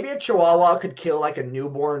 Okay, maybe a Chihuahua could kill like a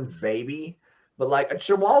newborn baby, but like a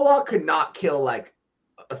Chihuahua could not kill like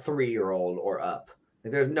a 3-year-old or up.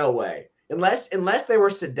 Like, there's no way. Unless they were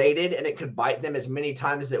sedated and it could bite them as many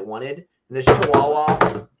times as it wanted, and this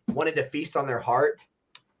Chihuahua wanted to feast on their heart,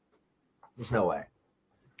 there's no way.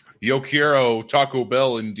 Yo quiero Taco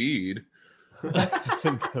Bell indeed.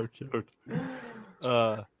 No joke.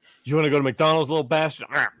 You want to go to McDonald's, little bastard?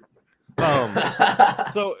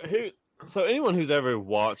 So anyone who's ever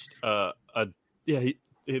watched they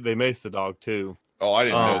maced the dog too. Oh, I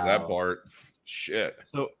didn't know that part. Shit.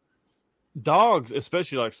 So dogs,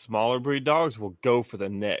 especially like smaller breed dogs, will go for the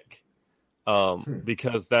neck.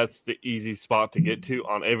 Because that's the easy spot to get to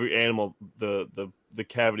on every animal. The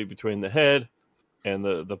cavity between the head and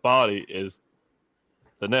the body is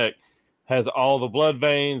the neck, has all the blood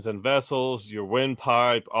veins and vessels, your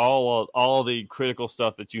windpipe, all the critical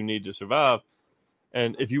stuff that you need to survive.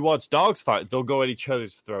 And if you watch dogs fight, they'll go at each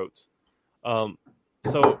other's throats.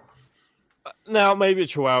 So now maybe a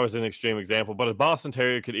Chihuahua is an extreme example, but a Boston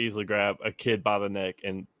Terrier could easily grab a kid by the neck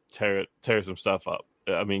and tear some stuff up.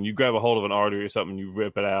 I mean, you grab a hold of an artery or something, you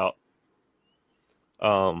rip it out.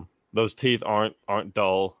 Those teeth aren't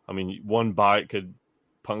dull. I mean, one bite could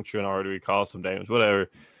puncture an artery, cause some damage, whatever.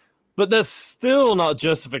 But that's still not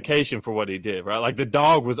justification for what he did, right? Like the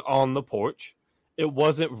dog was on the porch. It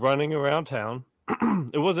wasn't running around town.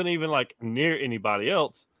 It wasn't even like near anybody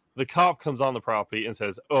else. The cop comes on the property and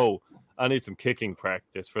says, "Oh, I need some kicking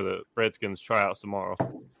practice for the Redskins tryouts tomorrow."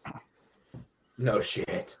 No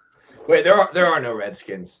shit. Wait, there are no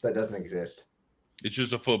Redskins. That doesn't exist. It's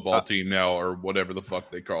just a football team now, or whatever the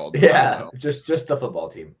fuck they called it. Yeah, just the football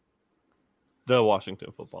team. The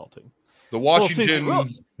Washington football team. The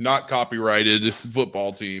Washington not copyrighted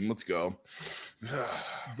football team. Let's go.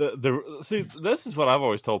 See, this is what I've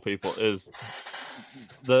always told people is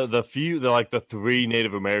the 3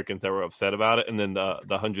 Native Americans that were upset about it, and then the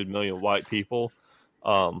 100 million white people.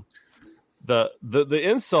 The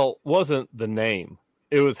insult wasn't the name;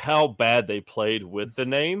 it was how bad they played with the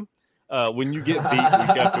name. When you get beat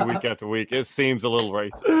week after week after week, it seems a little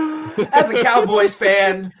racist. As a Cowboys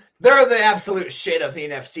fan, they're the absolute shit of the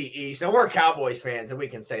NFC East, and we're Cowboys fans, and we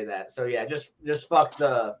can say that. So yeah, just fuck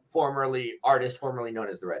the artist formerly known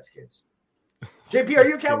as the Redskins. JP, are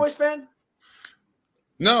you a Cowboys fan?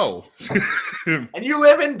 No. And you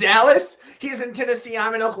live in Dallas? He's in Tennessee,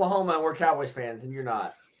 I'm in Oklahoma, and we're Cowboys fans, and you're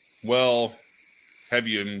not. Well, have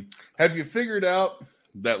you figured out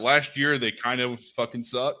that last year they kind of fucking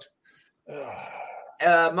sucked?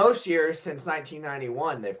 Most years since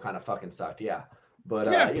 1991, they've kind of fucking sucked, yeah.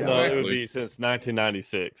 But Yeah, you know, No, it exactly. would be since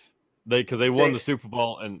 1996. Because they won the Super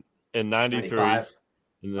Bowl in 93, 95.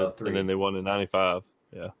 and then they won in 95.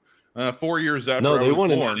 Yeah. 4 years after No, I they was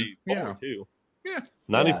won in born. 94 too. Yeah.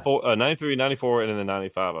 94, 93, 94, and then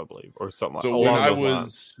 95, I believe, or something. So along those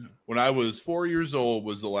lines. when I was 4 years old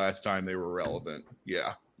was the last time they were relevant.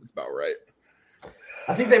 Yeah, that's about right.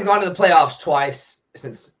 I think they've gone to the playoffs twice,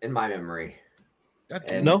 since in my memory.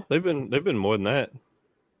 That- No, they've been more than that.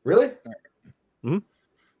 Really? Mhm.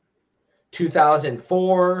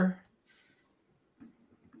 2004.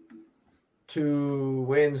 2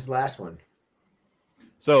 wins last one.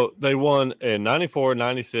 So they won in 94,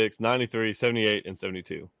 96, 93, 78, and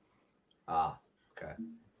 72. Ah, okay.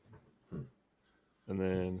 And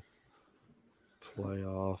then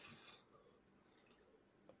playoff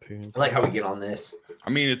appearances. I like how we get on this. I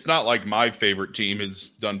mean, it's not like my favorite team has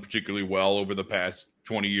done particularly well over the past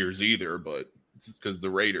 20 years either, but it's because the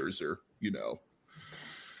Raiders are, Is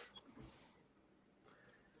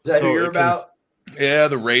that who So you're it can- about? yeah,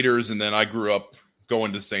 the Raiders. And then I grew up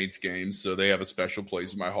going to Saints games, so they have a special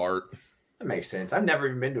place in my heart. That makes sense. I've never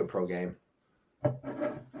even been to a pro game.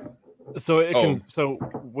 So it Oh. can. So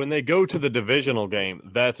when they go to the divisional game,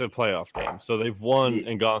 that's a playoff game. So they've won Yeah.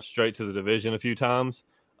 and gone straight to the division a few times.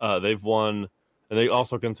 They've won, and they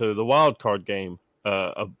also consider the wild card game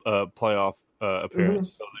a playoff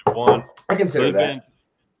appearance. So they've won. I consider They've that.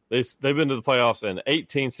 been, they've been to the playoffs in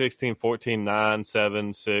 18, 16, 14, 9,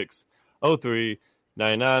 7, 6, 03,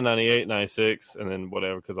 99, 98, 96, and then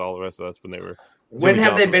whatever, because all the rest of that's when they were. When Jimmy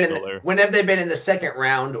have they Johnson been was in? still there. When have they been in the second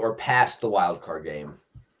round or past the wild card game?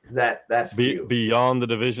 Because that's few. Beyond the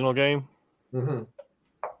divisional game, Mhm.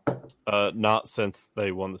 not since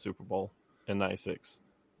they won the Super Bowl in 96.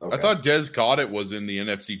 Okay. I thought Des Cauditt was in the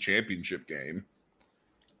NFC Championship game.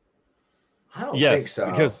 I don't Yes, think so.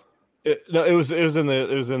 because it was in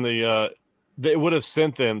the they would have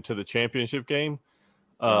sent them to the championship game,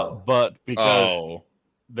 Oh. but because Oh,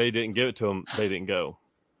 they didn't give it to them, they didn't go.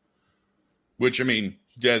 which I mean,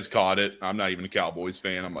 Des Cauditt. I'm not even a Cowboys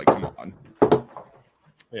fan. I'm like, come on.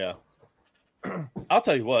 Yeah. I'll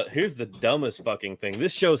tell you what, here's the dumbest fucking thing.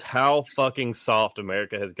 This shows how fucking soft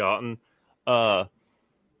America has gotten.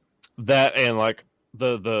 That and like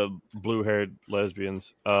the blue-haired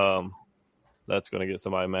lesbians. That's gonna get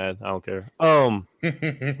somebody mad. I don't care.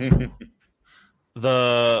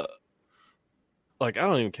 The like I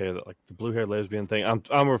don't even care that like the blue-haired lesbian thing.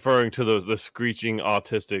 I'm referring to the screeching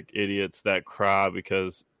autistic idiots that cry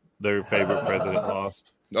because their favorite president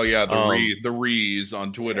lost. Oh yeah, Um, the Rees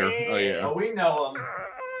on Twitter. Oh yeah. Oh, we know them.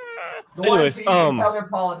 The Anyways, ones who you can tell their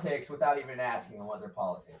politics without even asking them what their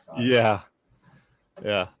politics are. Yeah.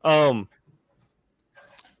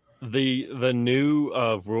 The new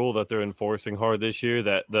rule that they're enforcing hard this year,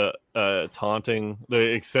 that the taunting, the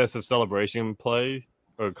excessive celebration play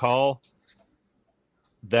or call,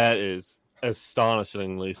 that is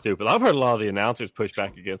astonishingly stupid. I've heard a lot of the announcers push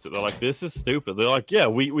back against it. They're like, "This is stupid." They're like, "Yeah,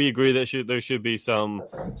 we agree that there should be some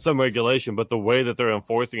regulation, but the way that they're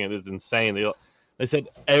enforcing it is insane." They said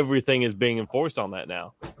everything is being enforced on that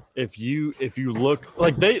now. If you look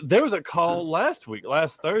like there was a call last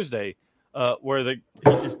Thursday, where he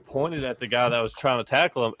just pointed at the guy that was trying to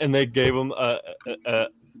tackle him, and they gave him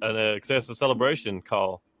an excessive celebration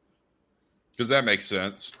call. Because that makes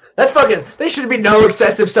sense. That's fucking. They should be no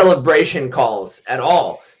excessive celebration calls at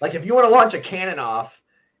all. Like if you want to launch a cannon off,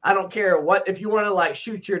 I don't care what. If you want to like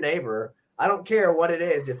shoot your neighbor, I don't care what it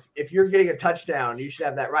is. If you're getting a touchdown, you should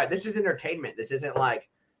have that right. This is entertainment. This isn't like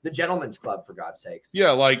the gentleman's club, for God's sakes.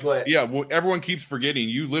 Yeah, like But- well, everyone keeps forgetting.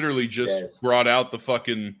 You literally just Yes. brought out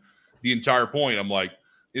the entire point. I'm like,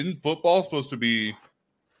 isn't football supposed to be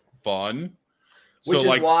fun? Which So is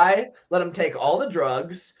like, why let them take all the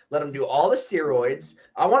drugs, let them do all the steroids.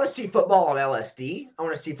 I want to see football on LSD. I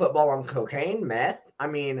want to see football on cocaine, meth. I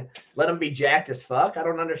mean, let them be jacked as fuck. I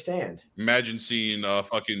don't understand. imagine seeing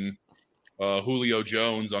fucking Julio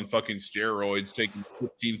Jones on fucking steroids taking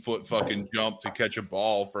 15-foot fucking jump to catch a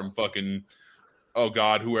ball from fucking, oh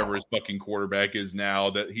God, whoever his fucking quarterback is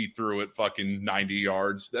now, that he threw it fucking 90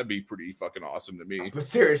 yards. That'd be pretty fucking awesome to me. But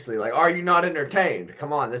seriously, like, are you not entertained?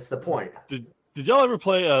 Come on, that's the point. Did y'all ever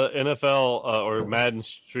play NFL or Madden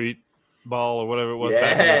Street Ball or whatever it was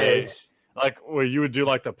back in the day? Yes. Like where you would do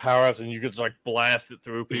like the power ups and you could just like blast it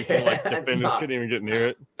through people, like Yeah, defenders no. couldn't even get near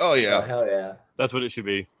it. Oh Oh, yeah, hell yeah. That's what it should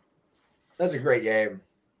be. That's a great game.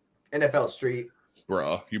 NFL Street.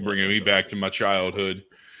 bruh, you're bringing me back to my childhood.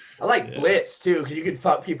 I like Yeah. Blitz, too, because you could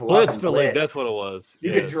fuck people Blitz up in the league. Blitz. That's what it was.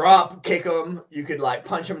 You Yes. could drop, kick them. You could, like,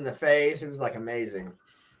 punch them in the face. It was, like, amazing.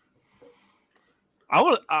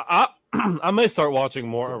 I may start watching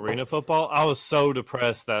more arena football. I was so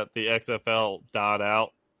depressed that the XFL died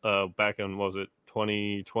out back in, what was it,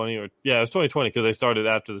 2020? It was 2020 because they started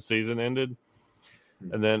after the season ended.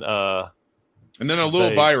 And then And then a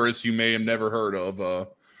little virus you may have never heard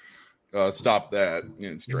of stopped that in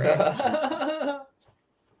its tracks.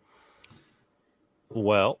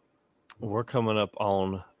 well, we're coming up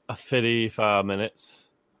on 55 minutes.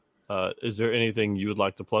 Is there anything you would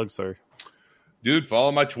like to plug, sir? Dude,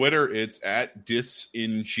 follow my Twitter. It's at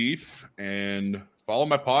DisInChief. And follow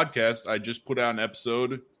my podcast. I just put out an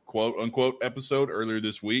episode, quote unquote episode, earlier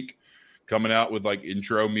this week, coming out with like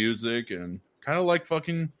intro music and kind of like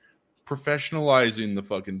fucking professionalizing the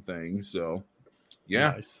fucking thing. So,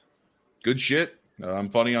 yeah, Nice. good shit. I'm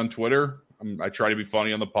funny on Twitter. I try to be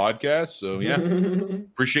funny on the podcast. So, yeah,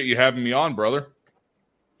 appreciate you having me on, brother.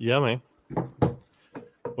 Yeah, man.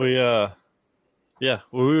 We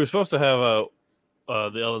we were supposed to have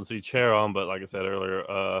the LNC chair on, but like I said earlier,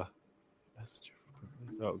 oh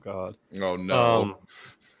god. Oh, no.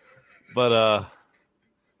 But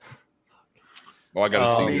Oh, I got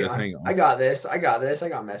to see Hang this. on. Hang on. I got this. I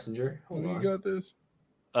got Messenger. Hold You on. got this?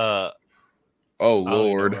 oh Oh, I don't even know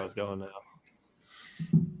Lord. where I was going now.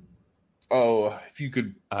 Oh, if you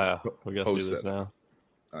could. We gotta Post see this it. now.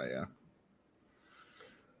 Oh, yeah.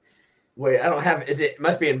 Wait, I don't have. It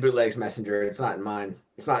must be in Bootleg's Messenger. It's not in mine.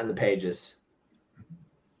 It's not in the pages.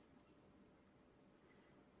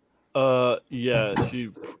 Yeah, she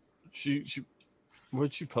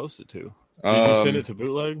where'd she post it to? Did you send it to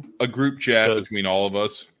Bootleg? A group chat Because- between all of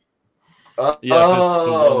us. Yeah, if it's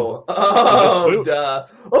the one- duh.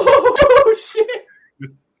 Oh, shit.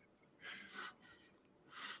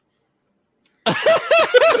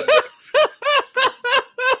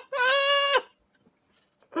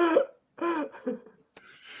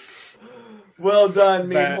 Well done,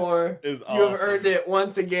 That Meatmore. is You have awesome. earned it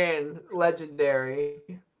once again. Legendary.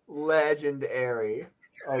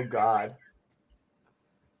 Oh, God.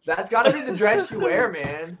 That's got to be the dress you wear,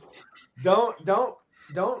 man. Don't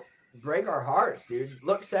break our hearts, dude.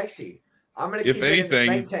 Look sexy. I'm gonna If keep it in the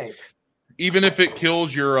anything- spank tank. Even if it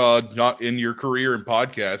kills your not in your career in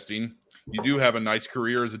podcasting, you do have a nice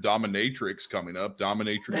career as a dominatrix coming up.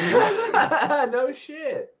 Dominatrix. No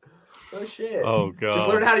shit. No shit. Oh Just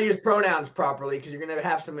learn god. how to use pronouns properly because you're gonna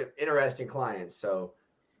have some interesting clients. So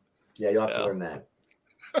yeah, you'll have to Yeah. learn that.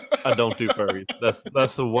 I don't do furries.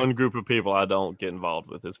 That's the one group of people I don't get involved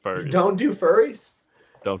with is You furries. don't do furries?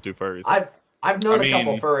 Don't do furries. I've known I a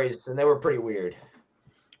couple mean- furries and they were pretty weird.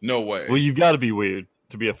 No way. Well, you've got to be weird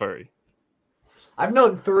to be a furry. I've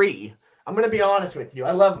known 3. I'm gonna be honest with you.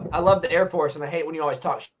 I love the Air Force and I hate when you always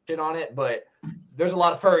talk shit on it, but there's a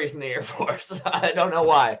lot of furries in the Air Force. I don't know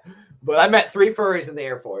why. But I met 3 furries in the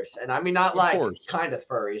Air Force. And I mean not Of like course. kind of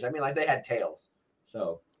furries. I mean like they had tails.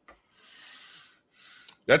 So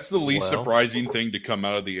That's the least Well. surprising thing to come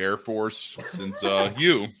out of the Air Force since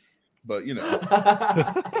you. But you know,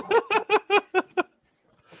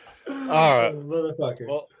 All right. Motherfucker.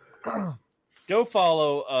 Well, go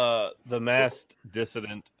follow the Masked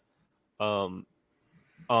Dissident on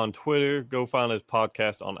Twitter. Go find his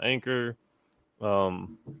podcast on Anchor.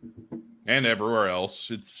 and everywhere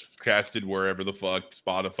else, it's casted wherever the fuck.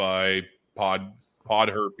 Spotify, Pod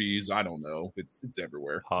Herpes. I don't know. It's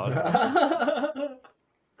everywhere. Pod.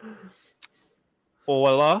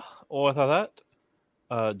 Voila. With that,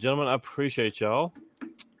 gentlemen, I appreciate y'all.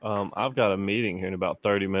 I've got a meeting here in about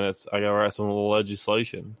 30 minutes. I got to write some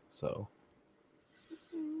legislation. So,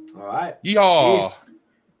 All right. Yeehaw.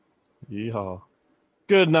 Peace. yeehaw.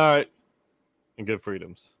 Good night and good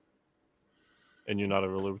freedoms. And you're not a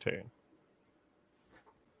libertarian.